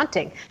about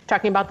hunting,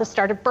 talking about the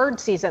start of bird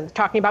season,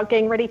 talking about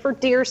getting ready for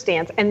deer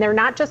stands. And they're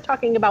not just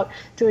talking about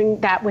doing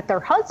that with their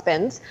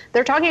husbands.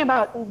 They're talking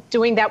about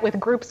doing that with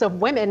groups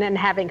of women and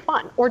having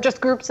fun, or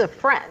just groups of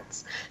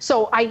friends.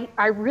 So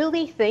I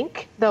really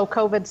think, though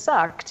COVID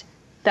sucked,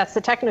 that's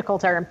the technical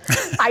term,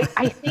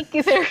 I think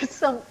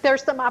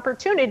there's some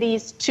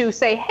opportunities to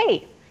say,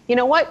 hey, you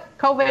know what?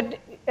 COVID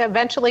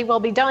eventually will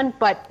be done,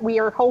 but we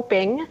are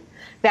hoping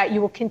that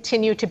you will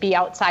continue to be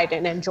outside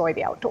and enjoy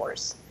the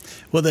outdoors.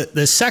 Well,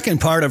 the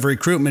second part of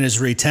recruitment is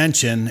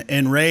retention.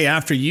 And Ray,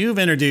 after you've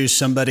introduced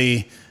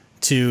somebody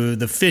to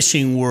the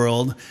fishing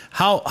world,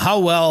 how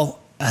well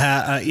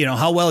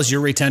has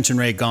your retention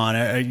rate gone?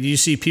 Do you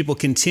see people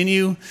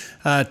continue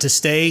to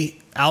stay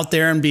out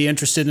there and be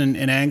interested in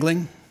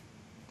angling?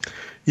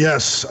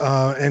 Yes,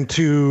 and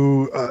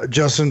to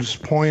Justin's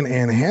point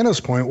and Hannah's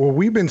point, what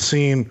we've been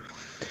seeing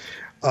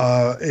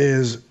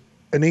is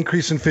an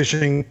increase in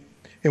fishing.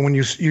 And when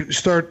you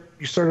start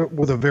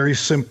with a very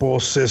simple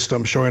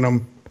system, showing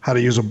them how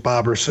to use a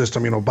bobber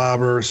system,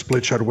 bobber,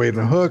 split shot weight, and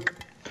a hook.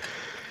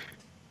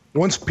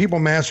 Once people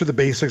master the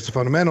basics, the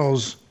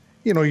fundamentals,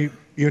 you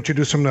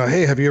introduce them to,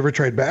 hey, have you ever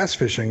tried bass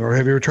fishing, or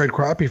have you ever tried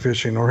crappie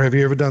fishing, or have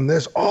you ever done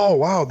this? Oh,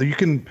 wow,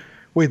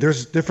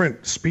 there's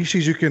different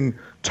species you can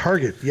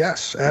target.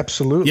 Yes,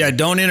 absolutely. Yeah,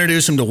 don't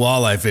introduce them to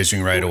walleye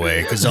fishing right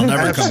away, because they'll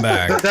never come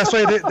back. That's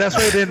why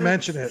I didn't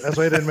mention it.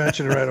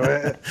 Right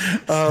away.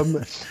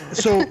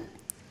 So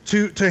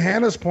to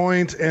Hannah's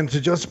point and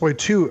to Justin's point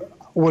too,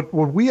 what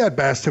we at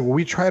Bass Tip, what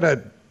we try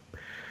to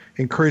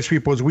encourage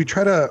people is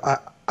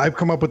I've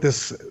come up with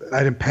this,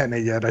 I didn't patent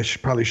it yet, I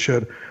probably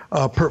should,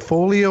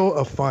 portfolio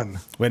of fun.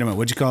 Wait a minute,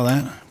 what'd you call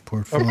that?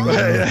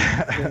 Portfolio.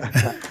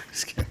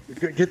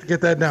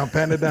 Get that down,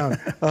 patent it down.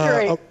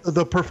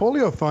 The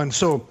portfolio of fun.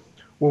 So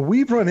what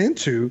we've run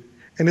into,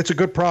 and it's a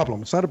good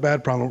problem. It's not a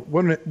bad problem.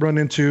 Run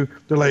into,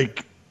 they're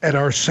like, at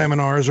our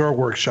seminars or our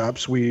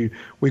workshops, we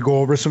go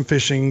over some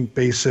fishing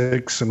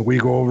basics, and we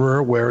go over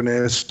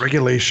awareness,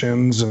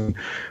 regulations, and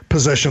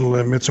possession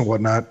limits and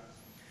whatnot.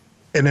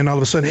 And then all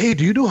of a sudden, hey,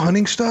 do you do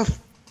hunting stuff?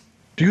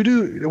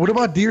 What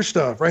about deer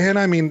stuff? Right,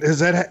 Hannah? I mean,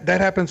 that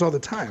happens all the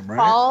time, right?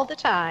 All the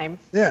time.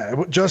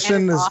 Yeah. Justin,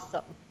 and it's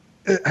awesome.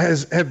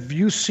 Have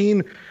you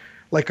seen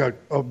like a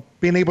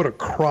being able to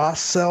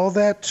cross-sell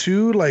that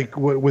too, like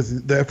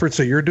with the efforts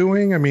that you're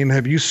doing? I mean,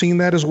 have you seen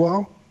that as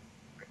well?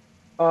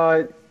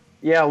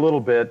 Yeah, a little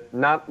bit.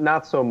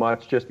 Not so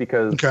much, just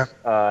because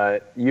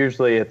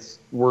usually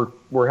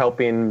we're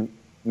helping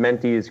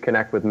mentees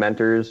connect with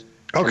mentors.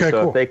 Okay, so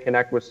cool. if they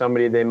connect with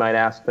somebody, they might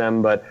ask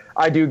them. But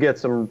I do get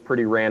some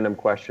pretty random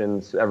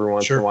questions every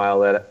once in a while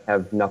that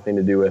have nothing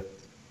to do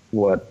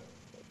with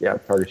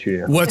target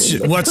shooting. What's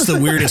the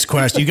weirdest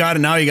question? You got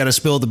to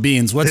spill the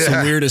beans. What's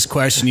the weirdest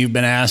question you've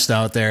been asked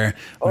out there?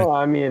 Oh,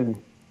 I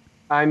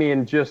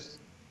mean, just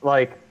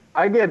like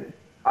I get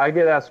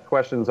asked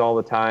questions all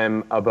the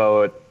time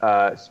about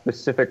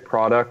specific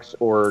products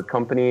or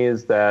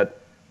companies that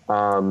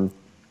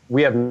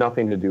we have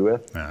nothing to do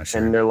with. Oh,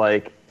 sure. And they're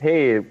like,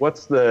 hey,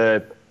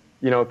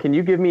 can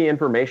you give me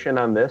information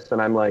on this?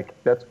 And I'm like,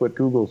 that's what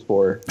Google's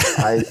for.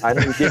 I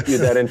don't give you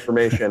that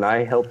information.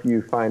 I help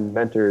you find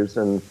mentors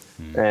and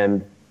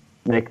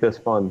make this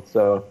fun.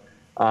 So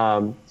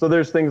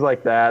there's things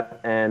like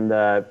that. And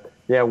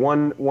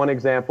one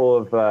example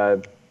of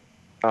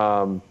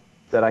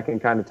that I can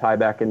kind of tie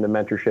back into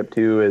mentorship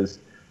too is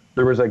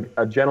there was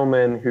a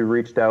gentleman who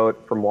reached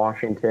out from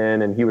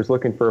Washington, and he was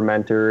looking for a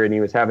mentor, and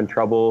he was having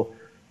trouble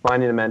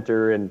finding a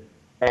mentor,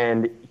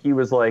 and he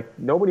was like,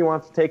 nobody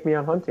wants to take me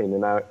on hunting.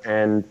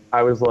 And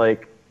I was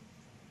like,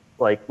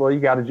 well, you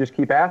got to just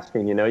keep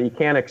asking, you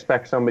can't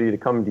expect somebody to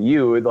come to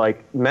you.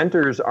 Like,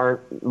 mentors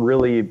aren't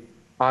really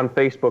on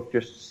Facebook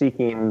just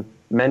seeking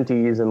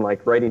mentees and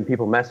like writing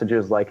people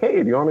messages like,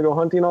 hey, do you want to go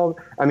hunting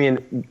I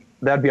mean,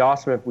 that'd be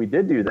awesome if we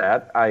did do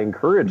that. I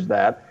encourage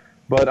that.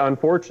 But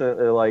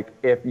unfortunately, like,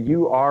 if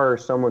you are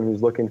someone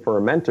who's looking for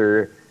a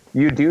mentor,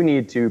 you do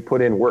need to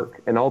put in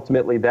work. And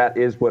ultimately, that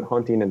is what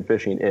hunting and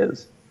fishing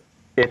is.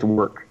 It's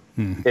work.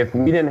 If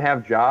we didn't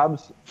have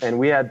jobs and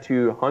we had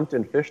to hunt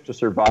and fish to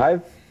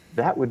survive,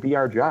 that would be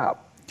our job,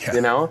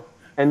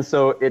 And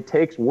so it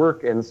takes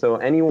work. And so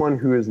anyone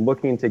who is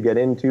looking to get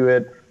into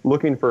it,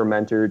 looking for a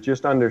mentor,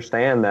 just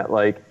understand that,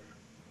 like,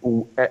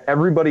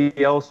 everybody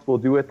else will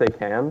do what they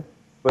can,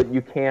 but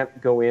you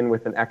can't go in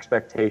with an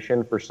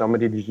expectation for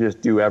somebody to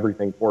just do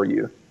everything for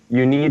you.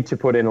 You need to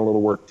put in a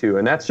little work too.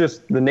 And that's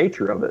just the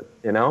nature of it,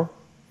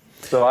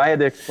 So I had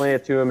to explain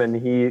it to him, and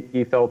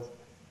he felt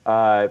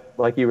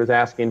like he was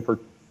asking for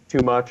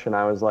too much. And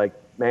I was like,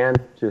 man,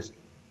 just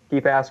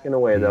keep asking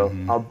away though.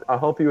 I'll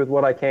help you with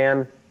what I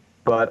can,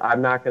 but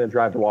I'm not going to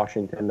drive to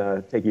Washington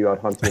to take you out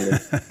hunting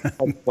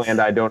in land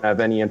I don't have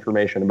any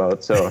information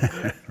about. So,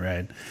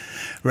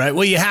 Right.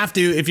 Well, you have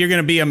to, if you're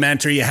going to be a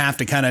mentor, you have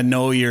to kind of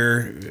know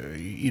your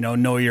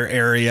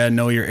area,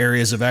 know your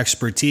areas of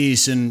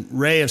expertise. And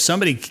Ray, if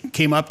somebody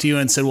came up to you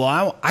and said,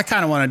 well, I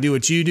kind of want to do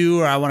what you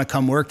do, or I want to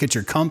come work at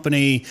your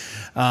company,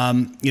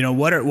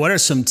 what are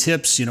some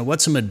tips,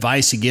 what's some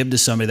advice you give to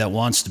somebody that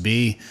wants to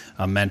be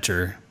a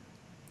mentor?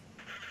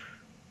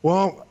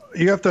 Well,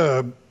 you have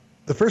to,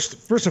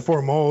 first and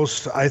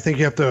foremost, I think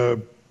you have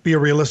to be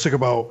realistic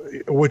about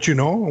what you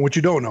know and what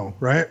you don't know,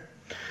 right?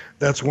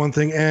 That's one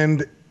thing.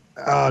 And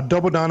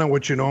double down on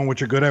what you know and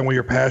what you're good at and what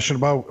you're passionate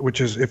about,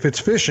 which is, if it's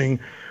fishing,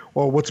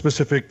 well, what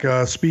specific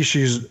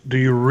species do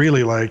you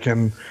really like?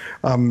 And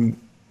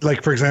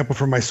like, for example,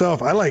 for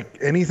myself, I like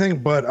anything,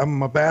 but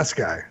I'm a bass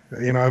guy.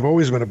 I've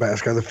always been a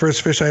bass guy. The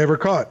first fish I ever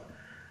caught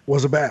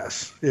was a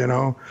bass,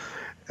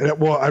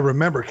 Well, I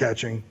remember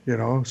catching,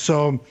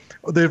 So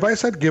the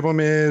advice I'd give them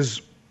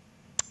is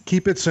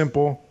keep it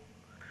simple,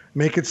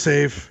 make it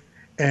safe,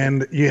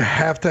 and you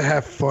have to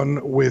have fun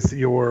with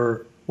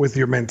your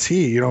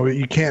mentee.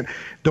 You can't,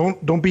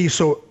 don't be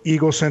so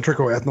egocentric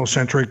or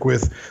ethnocentric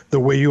with the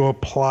way you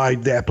apply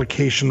the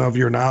application of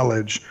your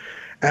knowledge.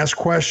 Ask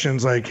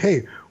questions like,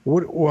 hey,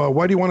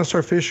 why do you want to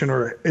start fishing?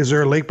 Or is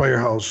there a lake by your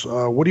house?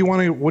 What do you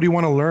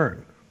want to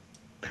learn?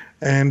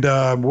 And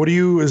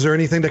is there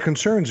anything that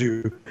concerns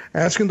you?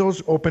 Asking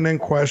those open-end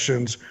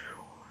questions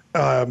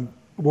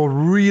will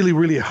really,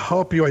 really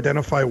help you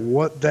identify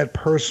what that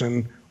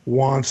person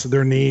wants,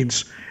 their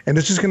needs, and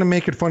it's just going to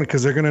make it fun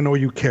because they're going to know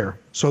you care.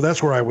 So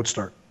that's where I would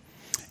start.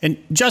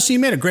 And Justin, you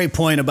made a great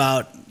point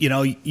about,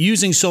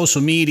 using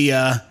social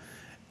media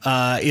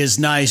is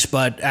nice,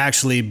 but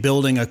actually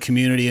building a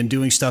community and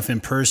doing stuff in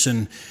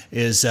person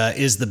is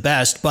the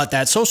best. But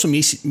that social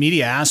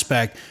media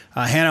aspect,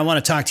 Hannah, I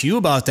want to talk to you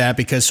about that,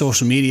 because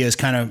social media is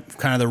kind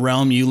of the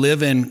realm you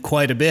live in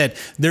quite a bit.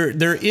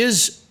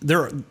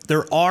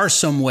 There are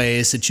some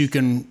ways that you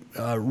can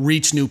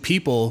reach new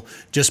people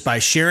just by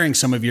sharing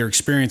some of your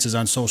experiences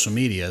on social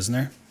media, isn't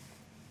there?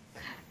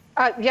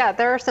 Yeah,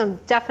 there are some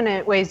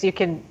definite ways you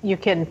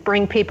can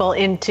bring people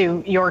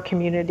into your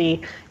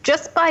community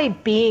just by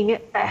being.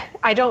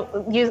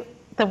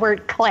 the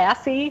word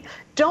classy.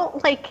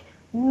 Don't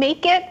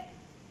make it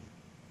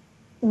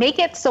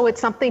so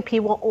it's something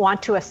people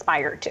want to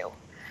aspire to.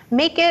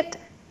 Make it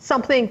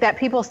something that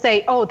people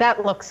say, oh,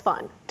 that looks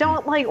fun.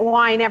 Don't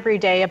whine every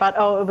day about,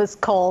 oh, it was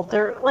cold,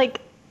 or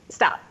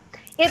stop.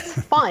 It's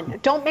fun.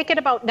 Don't make it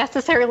about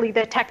necessarily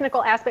the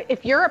technical aspect.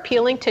 If you're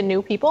appealing to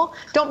new people,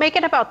 don't make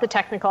it about the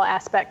technical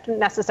aspect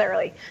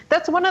necessarily.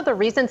 That's one of the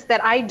reasons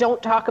that I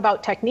don't talk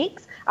about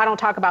techniques. I don't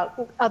talk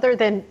about, other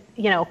than,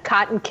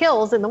 cotton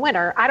kills in the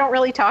winter, I don't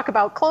really talk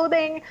about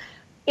clothing.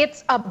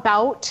 It's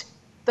about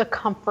the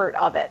comfort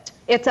of it.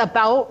 It's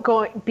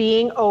about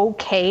being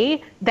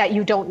okay that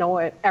you don't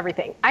know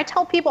everything. I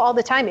tell people all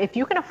the time, if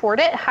you can afford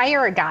it,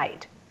 hire a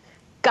guide.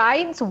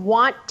 Guides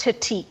want to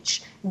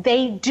teach.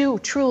 They do,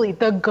 truly.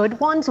 The good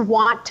ones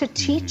want to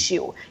teach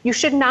you. You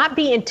should not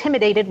be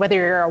intimidated, whether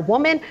you're a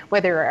woman,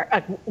 whether you're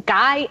a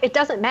guy, it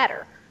doesn't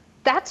matter.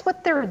 That's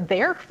what they're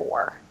there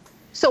for.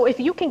 So if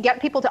you can get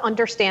people to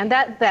understand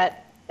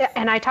that,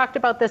 and I talked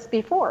about this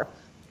before,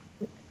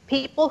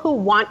 people who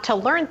want to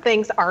learn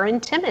things are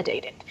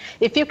intimidated.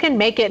 If you can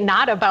make it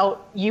not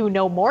about you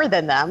know more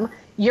than them,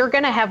 you're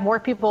going to have more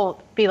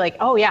people be like,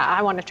 oh yeah,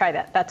 I want to try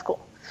that. That's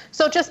cool.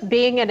 So just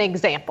being an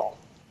example.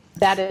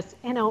 That is,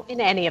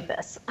 in any of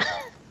this.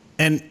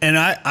 And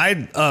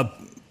I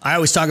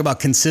always talk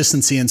about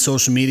consistency in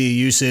social media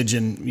usage,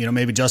 and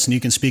maybe Justin, you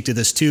can speak to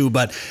this too.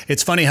 But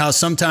it's funny how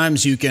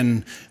sometimes you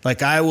can,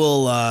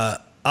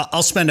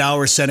 I'll spend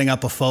hours setting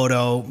up a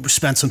photo,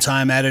 spend some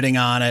time editing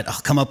on it.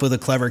 I'll come up with a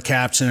clever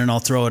caption and I'll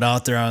throw it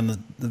out there on the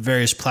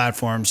various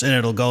platforms, and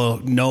it'll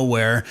go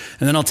nowhere.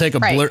 And then I'll take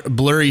a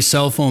blurry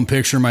cell phone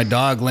picture of my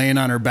dog laying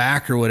on her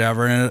back or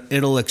whatever, and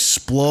it'll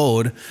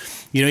explode.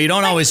 You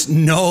don't always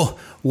know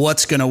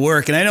what's going to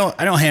work. And I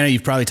know, Hannah,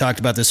 you've probably talked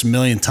about this a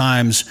million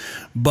times,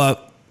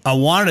 but I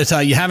wanted to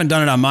tell you haven't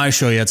done it on my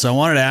show yet. So I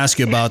wanted to ask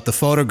you about the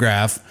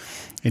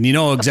photograph, and you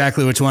know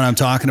exactly which one I'm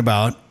talking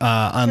about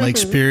on Lake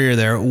Superior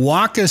there.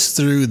 Walk us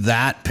through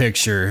that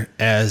picture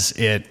as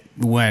it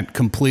went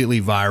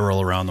completely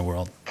viral around the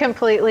world.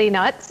 Completely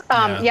nuts.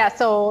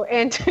 So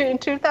in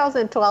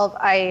 2012,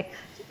 I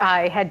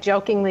had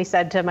jokingly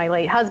said to my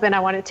late husband, I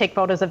want to take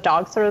photos of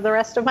dogs for the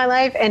rest of my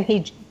life. And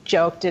he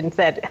joked and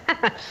said,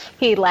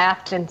 he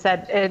laughed and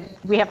said,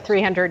 we have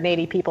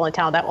 380 people in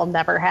town. That will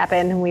never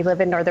happen. We live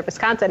in northern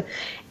Wisconsin.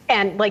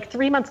 And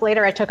 3 months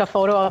later, I took a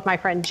photo of my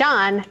friend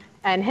John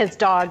and his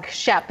dog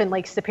Shep in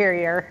Lake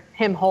Superior,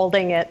 him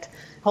holding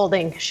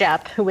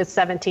Shep, who was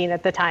 17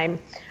 at the time.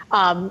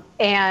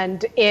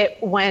 And it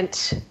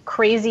went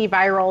crazy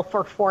viral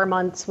for 4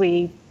 months.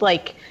 We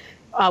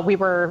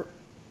were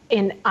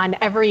on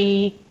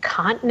every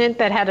continent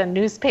that had a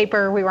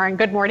newspaper. We were on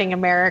Good Morning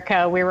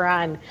America. We were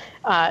on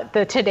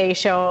the Today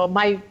Show.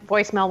 My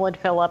voicemail would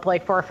fill up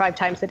 4 or 5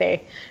 times a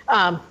day.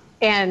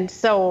 And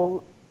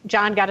so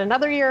John got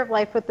another year of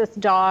life with this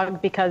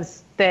dog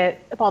because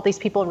all these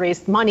people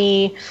raised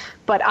money.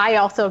 But I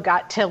also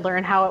got to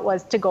learn how it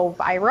was to go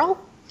viral.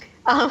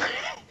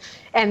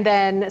 And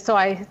then, so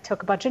I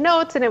took a bunch of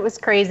notes, and it was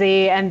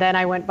crazy. And then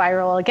I went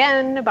viral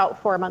again about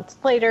 4 months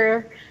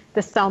later.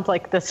 This sounds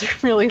like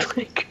this really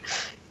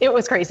it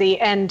was crazy.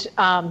 And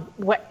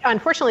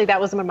unfortunately,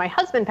 that was when my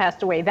husband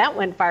passed away. That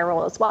went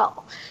viral as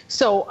well.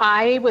 So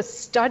I was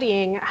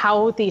studying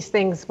how these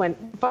things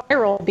went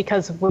viral,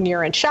 because when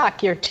you're in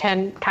shock, you're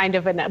kind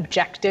of an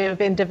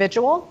objective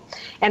individual.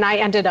 And I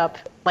ended up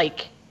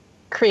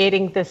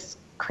creating this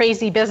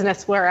crazy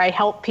business where I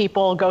help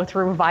people go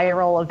through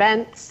viral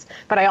events,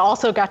 but I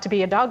also got to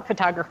be a dog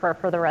photographer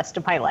for the rest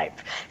of my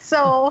life.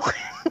 So,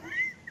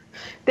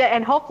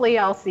 and hopefully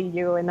I'll see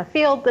you in the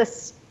field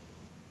this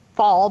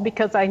fall,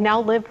 because I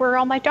now live where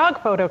all my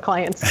dog photo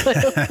clients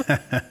live.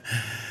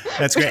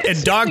 That's great.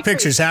 And dog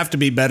pictures have to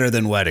be better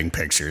than wedding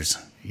pictures.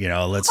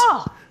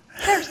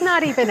 There's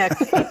not even a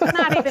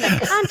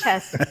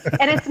contest,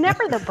 and it's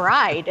never the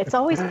bride. It's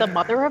always the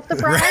mother of the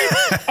bride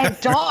and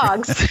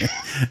dogs.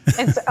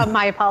 And so,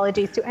 my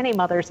apologies to any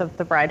mothers of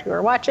the bride who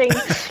are watching.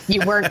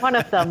 You weren't one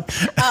of them.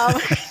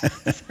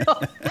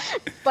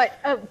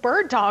 But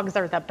bird dogs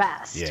are the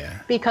best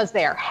because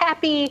they are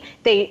happy.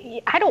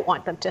 I don't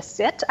want them to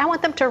sit. I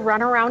want them to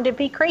run around and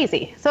be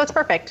crazy. So it's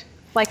perfect.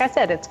 Like I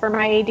said, it's for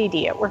my ADD.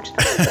 It works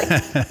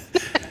perfectly.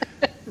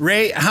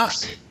 Ray,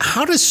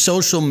 how does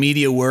social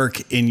media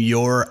work in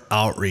your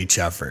outreach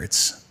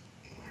efforts?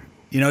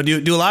 Do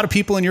a lot of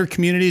people in your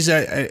communities,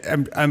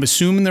 I'm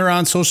assuming they're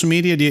on social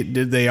media.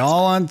 Did they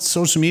all on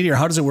social media, or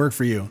how does it work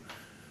for you?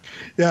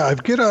 Yeah,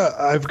 I've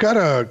got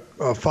a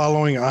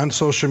following on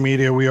social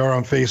media. We are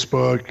on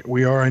Facebook,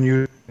 we are on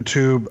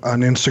YouTube, on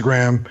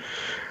Instagram.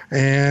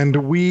 And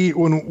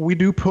when we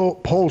do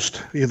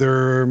post,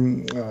 either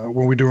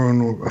when we're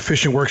doing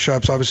fishing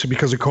workshops, obviously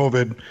because of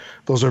COVID,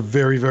 those are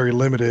very, very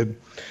limited.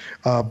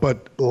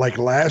 But like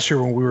last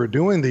year when we were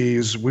doing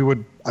these,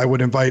 I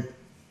would invite.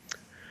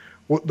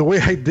 The way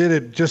I did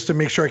it, just to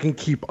make sure I can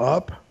keep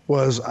up,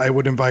 was I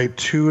would invite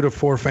 2 to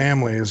 4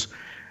 families,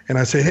 and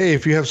I say, hey,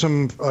 if you have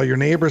some your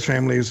neighbors'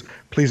 families,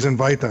 please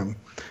invite them.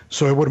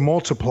 So it would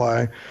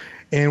multiply.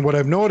 And what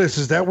I've noticed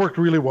is that worked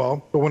really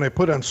well. But when I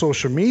put it on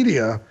social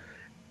media,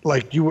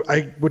 like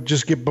I would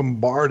just get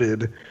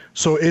bombarded.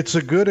 So it's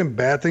a good and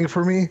bad thing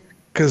for me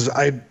because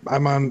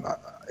I'm on.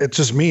 It's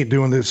just me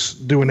doing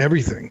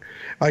everything.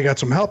 I got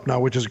some help now,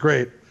 which is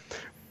great.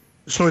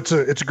 So it's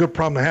a good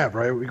problem to have,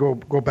 right? We go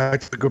back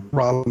to the good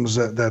problems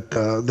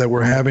that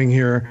we're having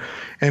here,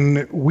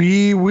 and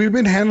we've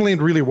been handling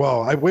it really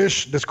well. I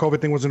wish this COVID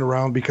thing wasn't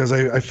around because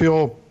I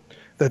feel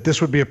that this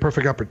would be a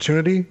perfect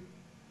opportunity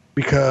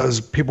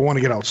because people want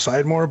to get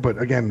outside more. But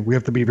again, we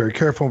have to be very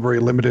careful and very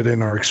limited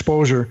in our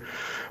exposure.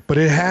 But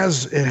it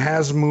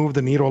has moved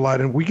the needle a lot,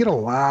 and we get a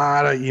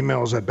lot of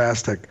emails at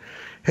Bastec.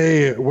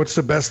 Hey, what's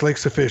the best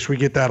lakes to fish? We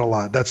get that a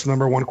lot. That's the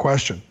number one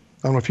question.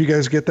 I don't know if you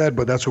guys get that,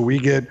 but that's what we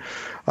get.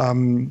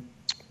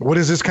 What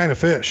is this kind of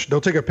fish?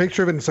 They'll take a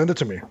picture of it and send it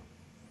to me.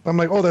 I'm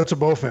like, oh, that's a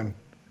bowfin.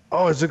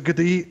 Oh, is it good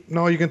to eat?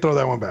 No, you can throw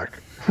that one back.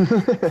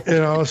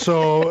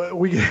 So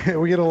we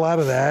get a lot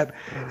of that.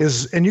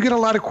 And you get a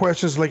lot of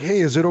questions like, hey,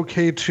 is it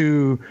okay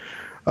to,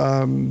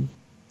 can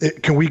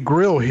we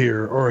grill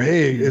here? Or,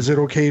 hey, is it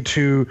okay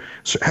to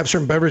have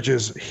certain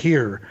beverages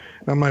here?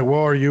 And I'm like, well,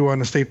 are you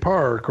on a state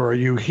park or are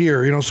you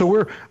here? So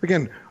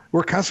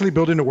we're constantly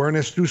building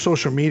awareness through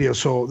social media.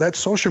 So that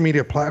social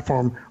media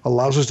platform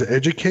allows us to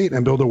educate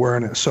and build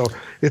awareness. So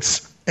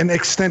it's an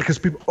extent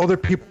because other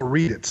people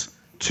read it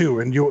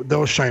too, and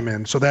they'll chime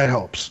in. So that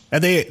helps.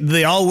 And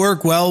they all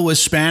work well with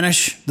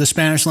Spanish, the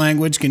Spanish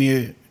language. Can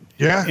you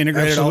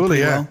integrate it all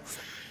pretty well?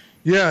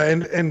 Yeah,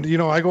 and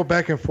I go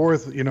back and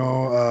forth,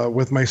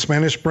 with my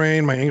Spanish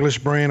brain, my English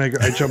brain.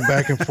 I jump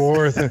back and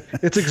forth.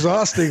 It's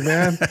exhausting,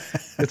 man.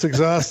 It's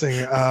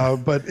exhausting,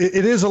 but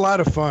it is a lot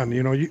of fun.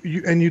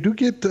 You do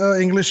get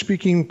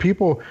English-speaking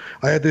people.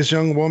 I had this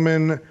young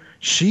woman.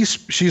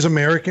 She's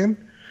American,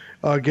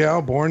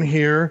 gal, born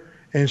here,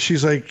 and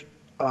she's like,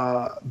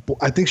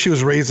 I think she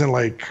was raised in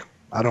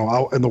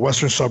out in the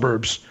western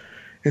suburbs.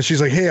 And she's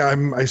like, hey,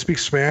 I speak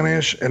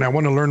Spanish, and I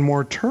want to learn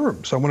more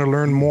terms. I want to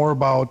learn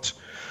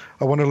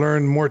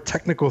more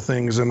technical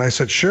things. And I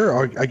said,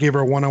 sure. I gave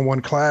her a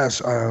one-on-one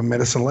class,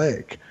 Medicine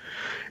Lake.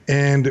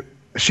 And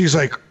she's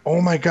like,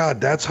 oh my God,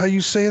 that's how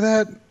you say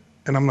that?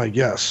 And I'm like,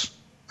 yes.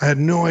 I had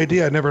no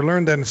idea. I never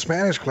learned that in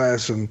Spanish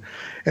class. And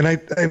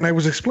I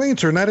was explaining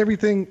to her, not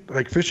everything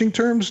like fishing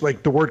terms,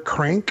 like the word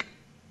crank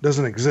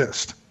doesn't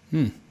exist.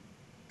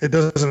 It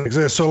doesn't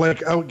exist. So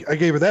I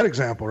gave her that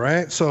example,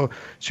 right? So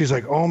she's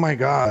like, oh my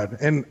God.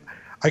 And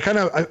I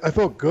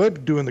felt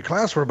good doing the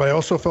class for her, but I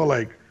also felt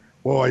like,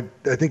 well,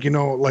 I think,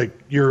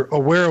 you're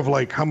aware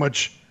of how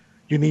much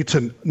you need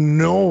to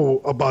know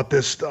about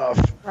this stuff.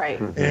 Right.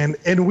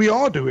 And we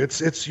all do.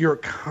 It's you're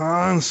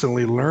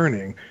constantly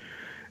learning.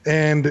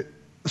 And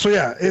so,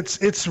 yeah,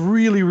 it's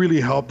really,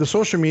 really helped. The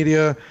social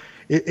media,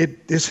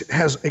 this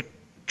has a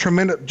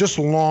tremendous, just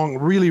long,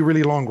 really,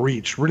 really long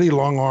reach, really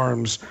long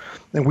arms.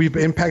 And we've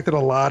impacted a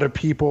lot of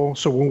people.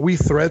 So when we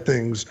thread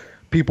things,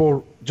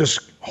 people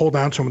just hold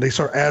on to them. They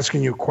start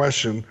asking you a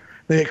question.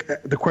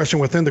 The question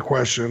within the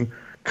question,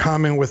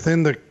 comment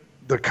within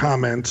the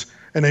comment,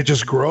 and it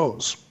just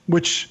grows,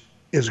 which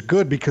is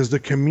good because the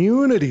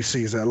community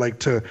sees that. Like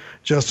to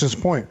Justin's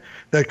point,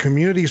 that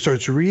community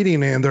starts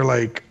reading it and they're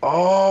like,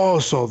 oh,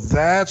 so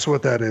that's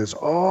what that is.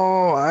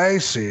 Oh, I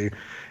see.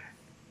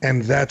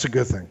 And that's a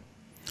good thing.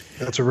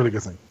 That's a really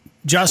good thing.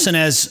 Justin,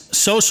 as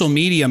social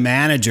media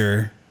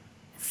manager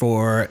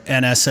for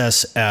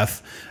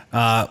NSSF,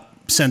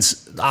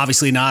 since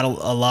obviously not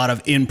a lot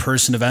of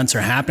in-person events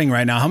are happening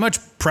right now, how much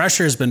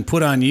pressure has been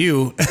put on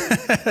you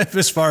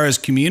as far as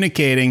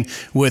communicating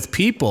with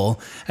people?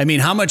 I mean,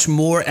 how much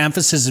more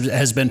emphasis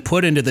has been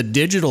put into the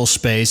digital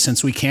space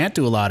since we can't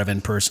do a lot of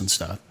in-person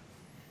stuff?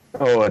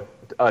 Oh,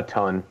 a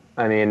ton.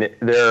 I mean,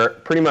 they're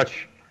pretty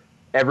much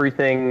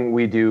everything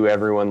we do,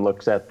 everyone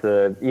looks at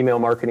the email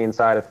marketing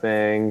side of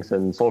things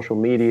and social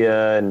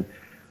media. And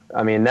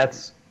I mean,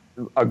 that's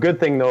a good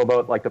thing though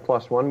about the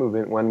Plus One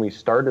movement. When we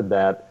started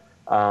that,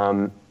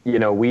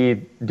 we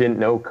didn't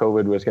know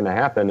COVID was going to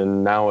happen,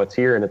 and now it's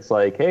here, and it's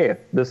like, hey,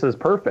 this is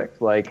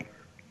perfect.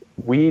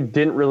 We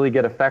didn't really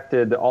get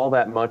affected all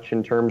that much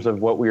in terms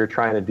of what we were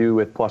trying to do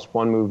with Plus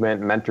One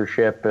movement,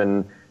 mentorship,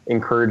 and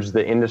encourage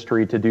the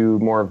industry to do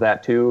more of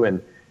that too.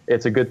 And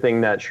it's a good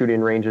thing that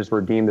shooting ranges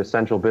were deemed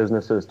essential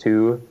businesses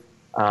too.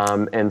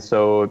 And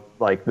so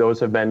those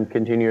have been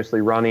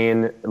continuously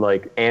running.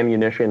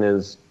 Ammunition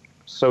is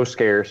so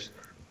scarce.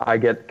 I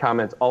get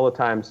comments all the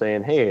time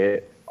saying,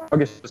 hey,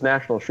 August is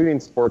National Shooting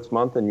Sports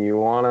Month and you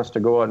want us to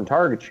go out and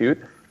target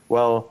shoot.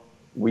 Well,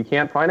 we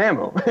can't find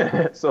ammo.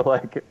 So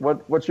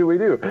what should we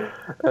do?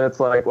 And it's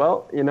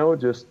well,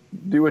 just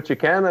do what you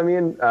can. I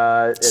mean,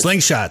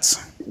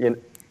 slingshots.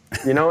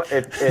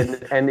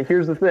 And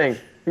here's the thing.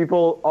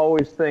 People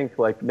always think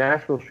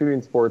National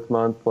Shooting Sports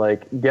Month,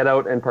 get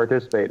out and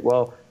participate.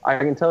 Well, I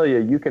can tell you,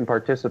 you can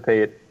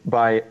participate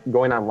by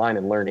going online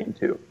and learning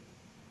too.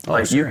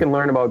 Sure. You can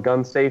learn about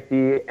gun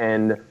safety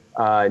and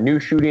new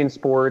shooting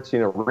sports,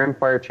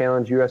 Rimfire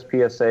Challenge,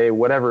 USPSA,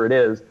 whatever it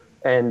is,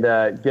 and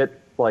get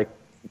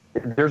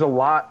there's a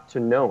lot to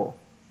know.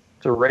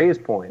 To Ray's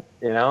point,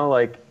 you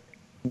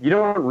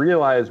don't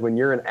realize when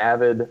you're an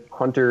avid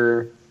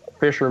hunter,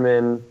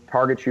 fisherman,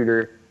 target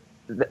shooter,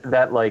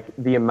 that like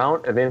the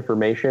amount of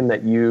information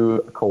that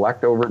you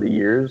collect over the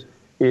years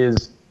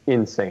is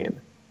insane.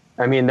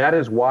 I mean, that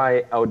is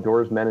why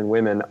outdoors men and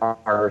women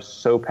are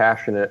so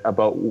passionate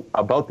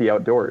about the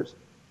outdoors,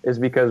 is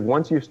because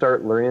once you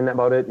start learning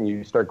about it and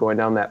you start going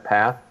down that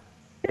path,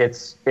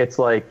 it's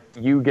like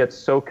you get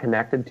so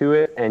connected to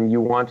it and you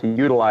want to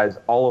utilize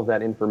all of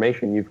that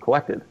information you've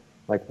collected.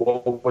 Like,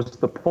 what was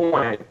the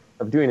point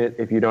of doing it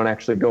if you don't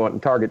actually go out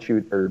and target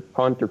shoot or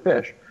hunt or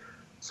fish?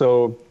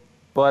 So,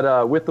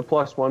 but with the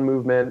Plus One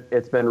movement,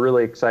 it's been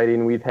really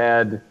exciting. We've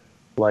had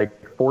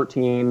like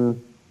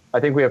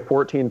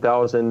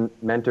 14,000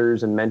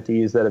 mentors and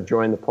mentees that have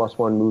joined the Plus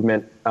One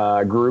movement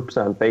groups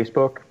on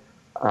Facebook.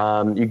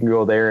 You can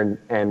go there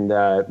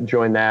and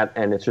join that,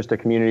 and it's just a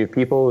community of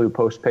people who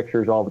post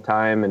pictures all the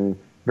time and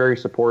very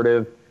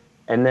supportive.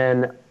 And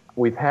then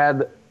we've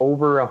had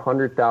over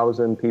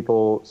 100,000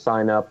 people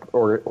sign up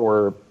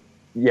or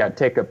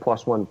take a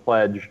Plus One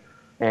pledge.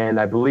 And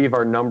I believe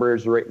our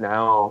numbers right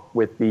now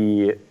with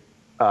the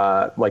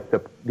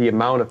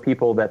amount of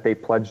people that they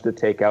pledged to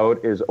take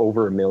out is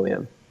over 1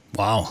 million.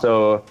 Wow.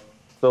 So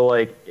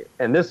like,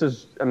 and this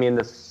is, I mean,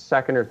 the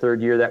second or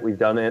third year that we've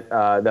done it,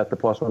 that the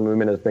Plus One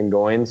movement has been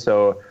going.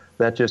 So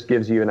that just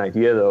gives you an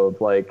idea though, of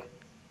like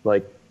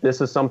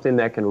this is something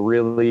that can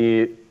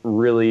really,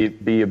 really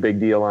be a big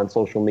deal on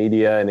social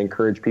media and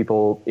encourage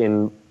people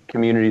in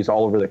communities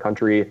all over the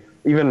country,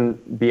 even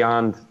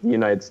beyond the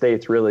United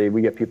States. Really,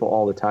 we get people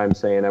all the time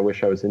saying, I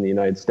wish I was in the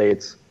United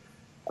States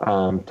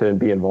to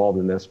be involved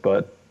in this.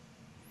 But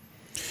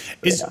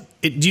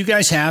do you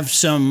guys have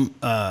some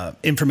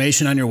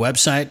information on your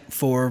website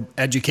for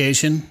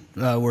education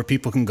where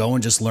people can go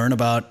and just learn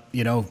about,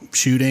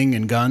 shooting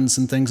and guns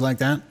and things like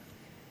that?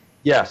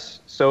 Yes.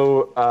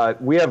 So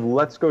we have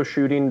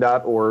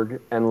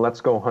letsgoshooting.org and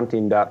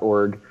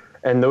letsgohunting.org.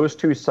 And those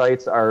two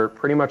sites are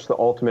pretty much the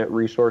ultimate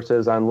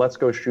resources. On Let's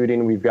Go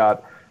Shooting, we've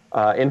got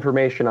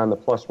information on the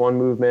Plus One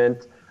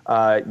movement.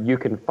 You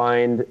can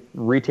find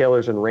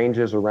retailers and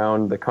ranges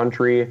around the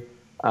country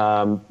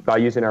by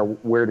using our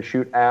Where to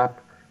Shoot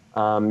app.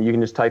 You can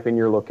just type in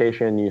your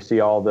location and you see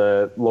all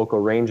the local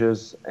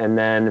ranges. And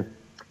then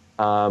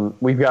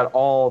we've got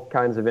all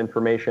kinds of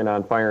information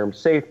on firearm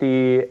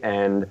safety,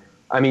 and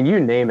I mean, you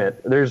name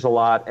it, there's a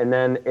lot. And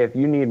then if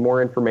you need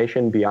more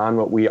information beyond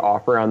what we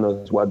offer on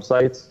those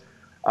websites,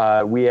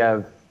 we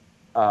have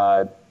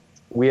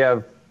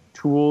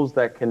tools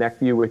that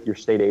connect you with your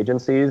state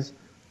agencies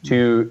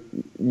to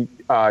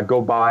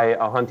go buy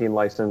a hunting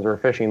license or a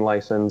fishing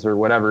license or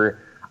whatever.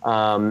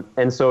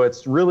 And so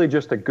it's really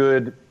just a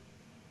good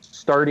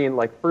starting,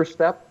 like, first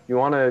step. You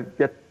want to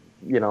get,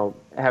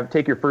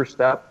 take your first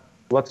step.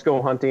 Let's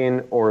Go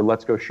Hunting or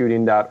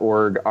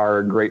letsgoshooting.org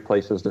are great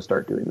places to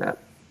start doing that.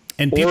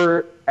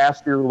 Or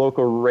ask your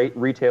local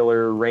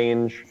retailer,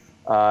 range,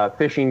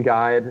 fishing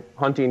guide,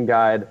 hunting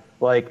guide.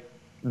 Like,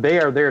 they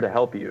are there to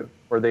help you,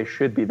 or they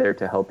should be there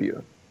to help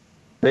you.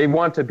 They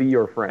want to be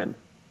your friend.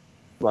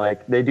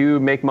 Like, they do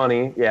make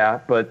money, yeah,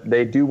 but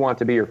they do want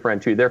to be your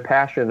friend too. They're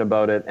passionate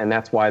about it, and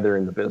that's why they're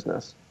in the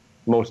business.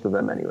 Most of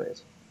them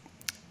anyways.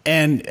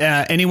 And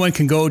anyone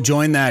can go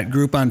join that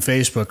group on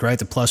Facebook, right?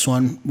 The Plus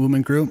One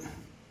movement group?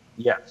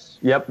 Yes.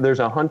 Yep. There's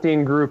a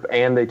hunting group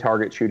and a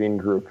target shooting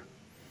group.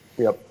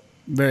 Yep.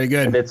 Very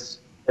good. And it's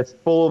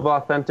full of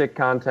authentic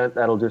content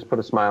that'll just put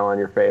a smile on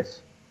your face.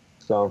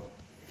 So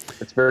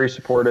it's very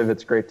supportive.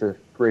 It's great to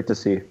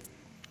see.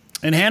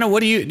 And Hannah,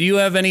 do you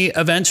have any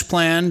events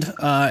planned?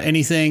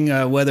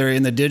 Anything, whether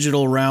in the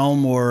digital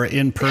realm or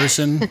in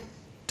person,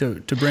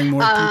 to bring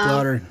more people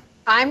out? Or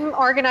I'm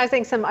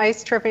organizing some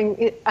ice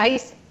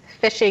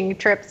fishing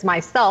trips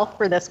myself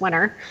for this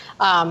winter.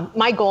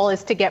 My goal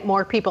is to get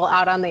more people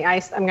out on the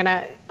ice. I'm going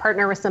to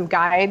partner with some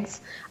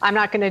guides. I'm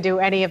not going to do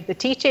any of the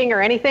teaching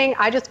or anything.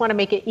 I just want to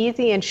make it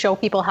easy and show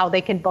people how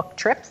they can book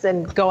trips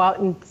and go out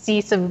and see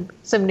some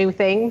new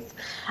things.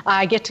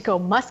 I get to go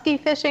muskie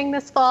fishing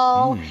this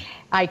fall.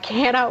 I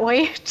cannot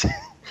wait.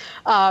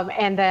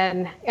 And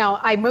then,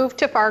 I moved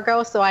to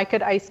Fargo so I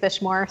could ice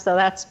fish more. So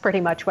that's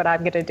pretty much what I'm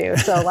going to do.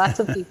 So lots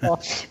of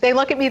people, they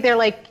look at me, they're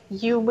like,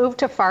 you moved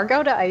to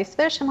Fargo to ice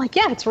fish? I'm like,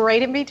 yeah, it's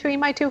right in between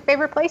my two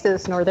favorite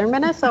places, northern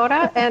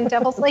Minnesota and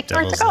Devil's Lake,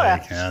 North Dakota.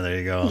 Lake. Yeah, there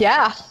you go.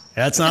 Yeah.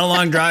 It's not a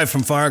long drive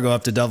from Fargo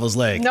up to Devil's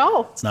Lake.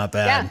 No. It's not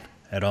bad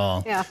at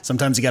all. Yeah.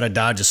 Sometimes you got to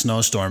dodge a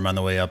snowstorm on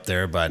the way up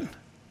there, but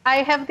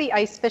I have the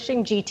ice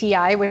fishing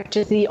GTI, which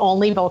is the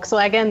only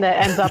Volkswagen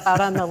that ends up out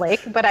on the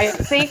lake, but I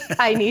think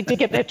I need to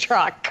get a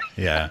truck.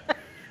 Yeah.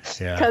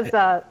 Because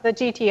the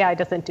GTI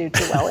doesn't do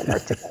too well in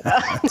North Dakota.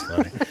 That's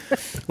funny.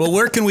 Well,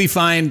 where can we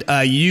find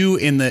you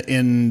in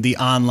the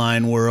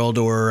online world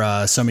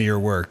or some of your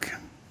work?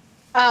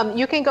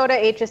 You can go to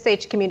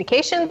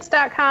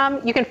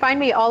hshcommunications.com. You can find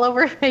me all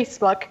over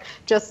Facebook.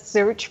 Just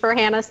search for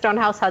Hannah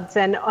Stonehouse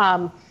Hudson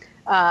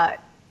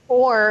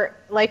or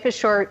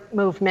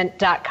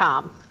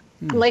lifeisshortmovement.com.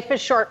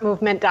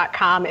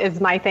 Lifeisshortmovement.com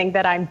is my thing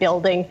that I'm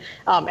building.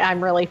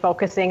 I'm really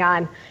focusing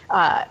on,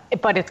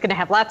 but it's going to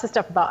have lots of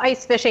stuff about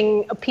ice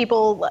fishing.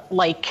 People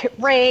like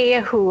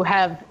Ray who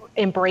have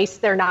embrace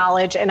their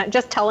knowledge, and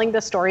just telling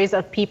the stories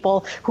of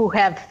people who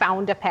have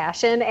found a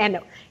passion and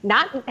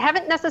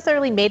haven't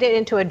necessarily made it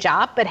into a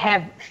job, but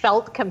have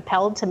felt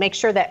compelled to make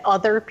sure that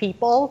other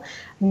people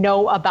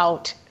know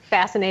about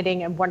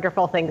fascinating and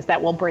wonderful things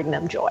that will bring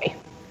them joy.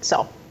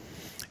 So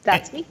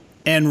that's me.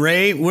 And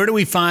Ray, where do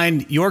we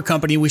find your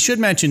company? We should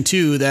mention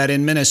too that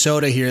in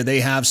Minnesota here, they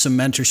have some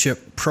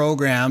mentorship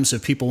programs.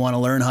 If people want to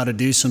learn how to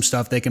do some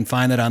stuff, they can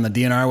find it on the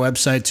DNR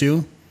website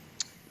too.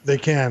 They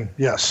can,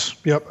 yes.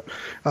 Yep.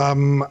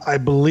 I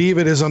believe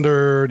it is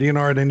under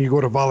DNR, and then you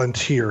go to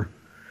volunteer,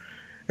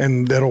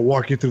 and that'll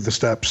walk you through the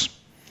steps.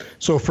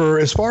 So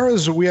as far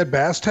as we at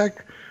Bass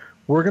Tech,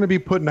 we're going to be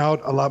putting out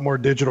a lot more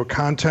digital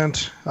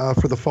content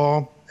for the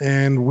fall,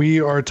 and we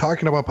are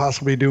talking about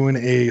possibly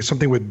doing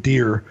something with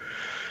deer.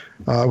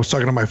 I was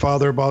talking to my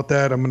father about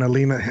that. I'm going to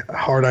lean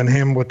hard on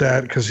him with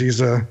that because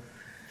he's a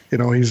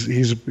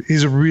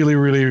really,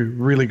 really,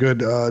 really good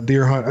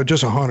deer hunter,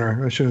 just a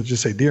hunter. I shouldn't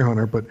just say deer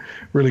hunter, but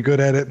really good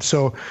at it.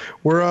 So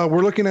we're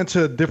looking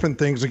into different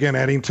things, again,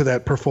 adding to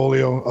that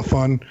portfolio of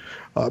fun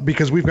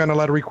because we've gotten a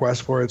lot of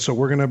requests for it. So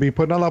we're going to be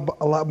putting a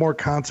lot more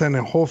content,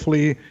 and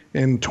hopefully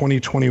in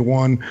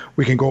 2021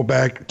 we can go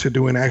back to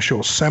doing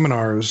actual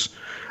seminars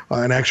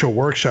and actual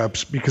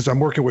workshops, because I'm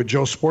working with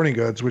Joe's Sporting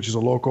Goods, which is a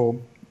local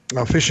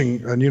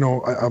fishing, and you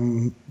know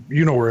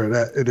where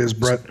it is,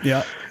 Brett.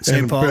 Yeah,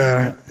 St. Paul.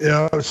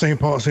 St.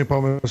 Paul.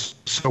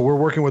 So we're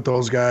working with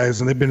those guys,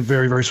 and they've been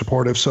very, very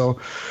supportive. So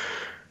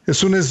as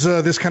soon as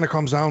this kind of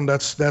comes down,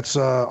 that's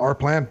our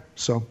plan.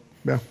 So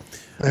yeah,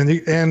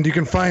 and you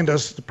can find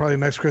us, probably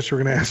next question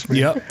you're going to ask me.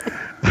 Yep.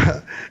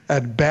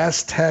 At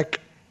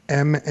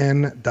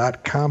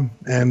BassTechMN.com,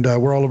 and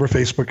we're all over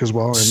Facebook as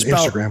well, and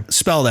Instagram.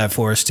 Spell that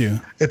for us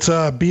too. It's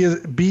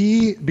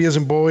B as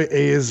in boy,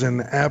 A as in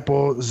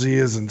apple, Z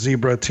as in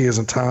zebra, T as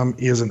in Tom,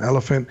 E as in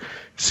elephant,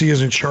 C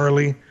as in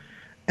Charlie,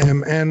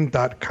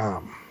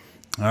 MN.com.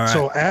 All right.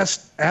 So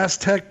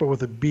Aztec, but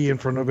with a B in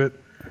front of it,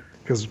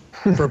 because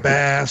for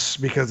bass,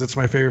 because it's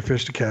my favorite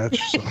fish to catch.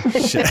 So.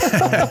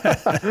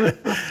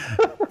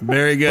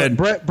 Very good.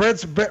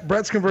 Brett's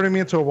converting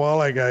me into a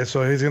walleye guy,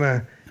 so he's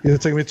gonna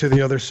take me to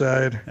the other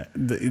side.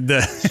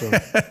 The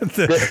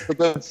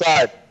good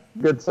side.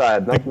 Good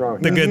side. Nothing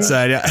wrong. The good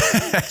side, yeah.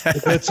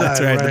 The good side,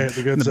 That's right.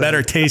 The good the side.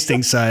 better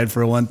tasting side,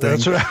 for one thing.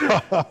 That's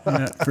right.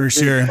 Yeah, for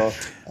sure.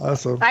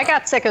 Awesome. I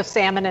got sick of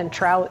salmon and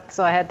trout,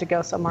 so I had to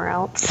go somewhere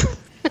else.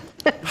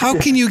 How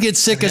can you get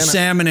sick of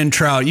salmon and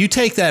trout? You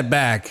take that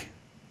back.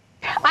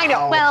 I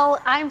know. Well,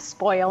 I'm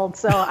spoiled,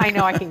 so I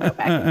know I can go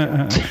back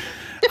into it.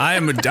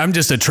 I'm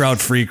just a trout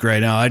freak right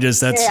now. I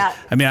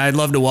mean, I'd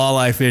love to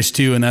walleye fish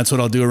too, and that's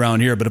what I'll do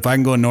around here. But if I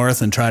can go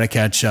north and try to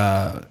catch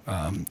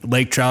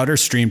lake trout or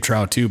stream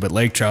trout too, but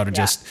lake trout are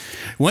just,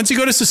 once you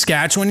go to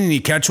Saskatchewan and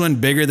you catch one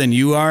bigger than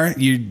you are,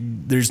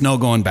 there's no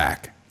going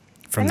back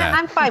from that.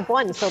 I'm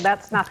 5'1", so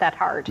that's not that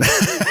hard.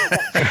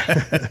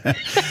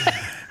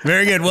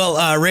 Very good.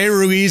 Well, Ray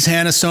Ruiz,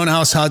 Hannah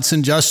Stonehouse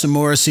Hudson, Justin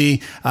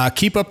Morrissey,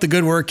 keep up the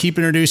good work. Keep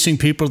introducing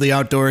people to the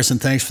outdoors,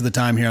 and thanks for the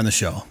time here on the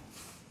show.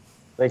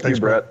 Thanks, you,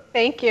 Brett.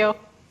 Thank you.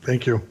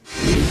 Thank you.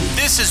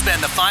 This has been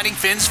the Finding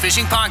Fins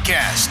Fishing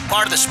Podcast,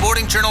 part of the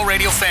Sporting Journal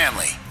Radio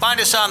family. Find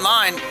us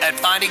online at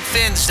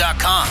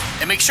findingfins.com,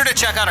 and make sure to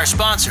check out our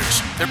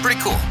sponsors. They're pretty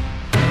cool.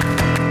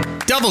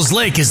 Devil's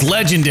Lake is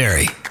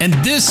legendary, and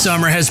this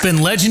summer has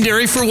been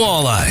legendary for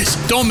walleyes.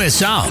 Don't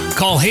miss out.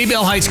 Call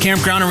Haybale Heights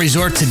Campground and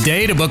Resort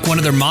today to book one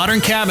of their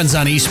modern cabins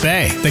on East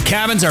Bay. The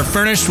cabins are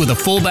furnished with a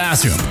full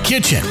bathroom,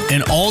 kitchen,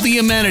 and all the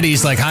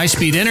amenities like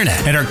high-speed internet,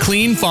 and are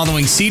clean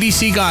following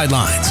CDC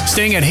guidelines.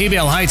 Staying at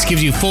Haybale Heights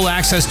gives you full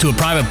access to a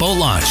private boat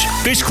launch,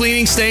 fish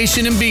cleaning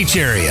station, and beach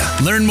area.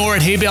 Learn more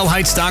at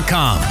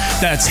haybaleheights.com.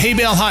 That's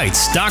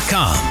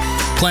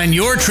haybaleheights.com. Plan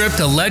your trip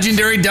to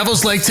legendary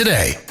Devil's Lake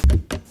today.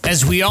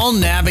 As we all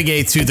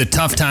navigate through the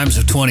tough times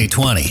of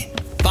 2020,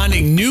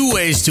 finding new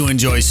ways to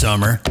enjoy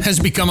summer has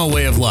become a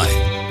way of life.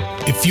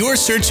 If you're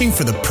searching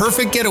for the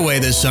perfect getaway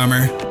this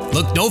summer,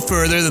 look no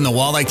further than the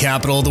walleye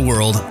capital of the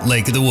world,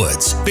 Lake of the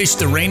Woods. Fish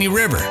the Rainy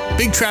River,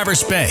 Big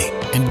Traverse Bay,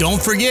 and don't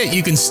forget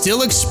you can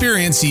still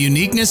experience the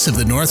uniqueness of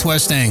the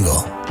Northwest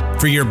Angle.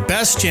 For your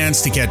best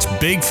chance to catch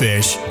big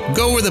fish,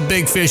 go where the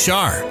big fish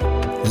are.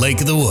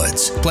 Lake of the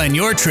Woods. Plan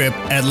your trip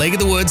at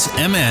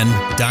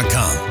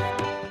lakeofthewoodsmn.com.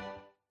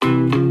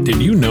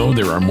 Did you know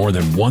there are more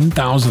than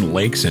 1,000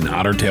 lakes in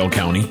Otter Tail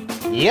County?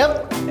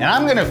 Yep, and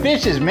I'm gonna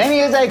fish as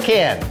many as I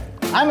can.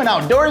 I'm an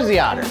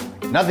outdoorsy otter.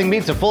 Nothing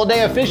beats a full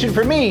day of fishing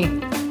for me.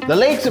 The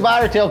lakes of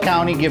Otter Tail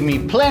County give me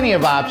plenty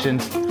of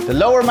options to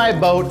lower my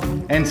boat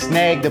and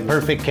snag the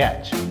perfect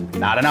catch.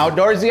 Not an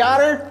outdoorsy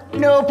otter?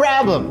 No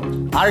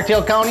problem. Otter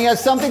Tail County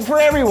has something for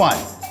everyone.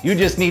 You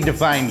just need to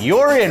find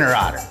your inner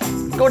otter.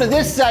 Go to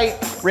this site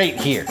right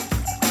here.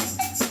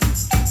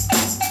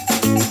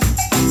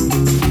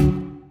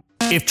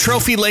 If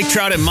trophy lake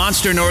trout and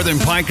monster northern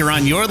pike are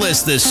on your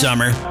list this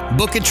summer,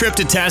 book a trip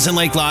to Tasman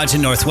Lake Lodge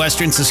in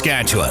northwestern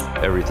Saskatchewan.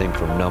 Everything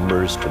from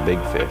numbers to big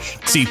fish.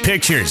 See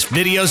pictures,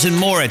 videos, and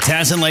more at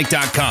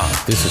TasmanLake.com.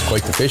 This is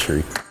quite the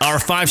fishery. Our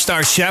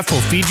 5-star chef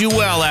will feed you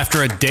well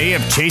after a day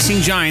of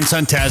chasing giants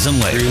on Tasman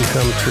Lake. Dream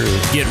come true.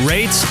 Get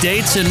rates,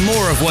 dates, and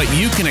more of what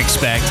you can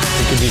expect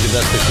It could be the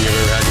best fishing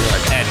you've ever had in your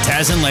life. at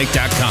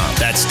TasmanLake.com.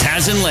 That's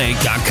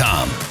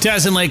TasmanLake.com.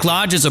 Tasman Lake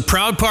Lodge is a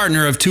proud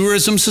partner of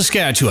Tourism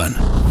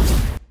Saskatchewan.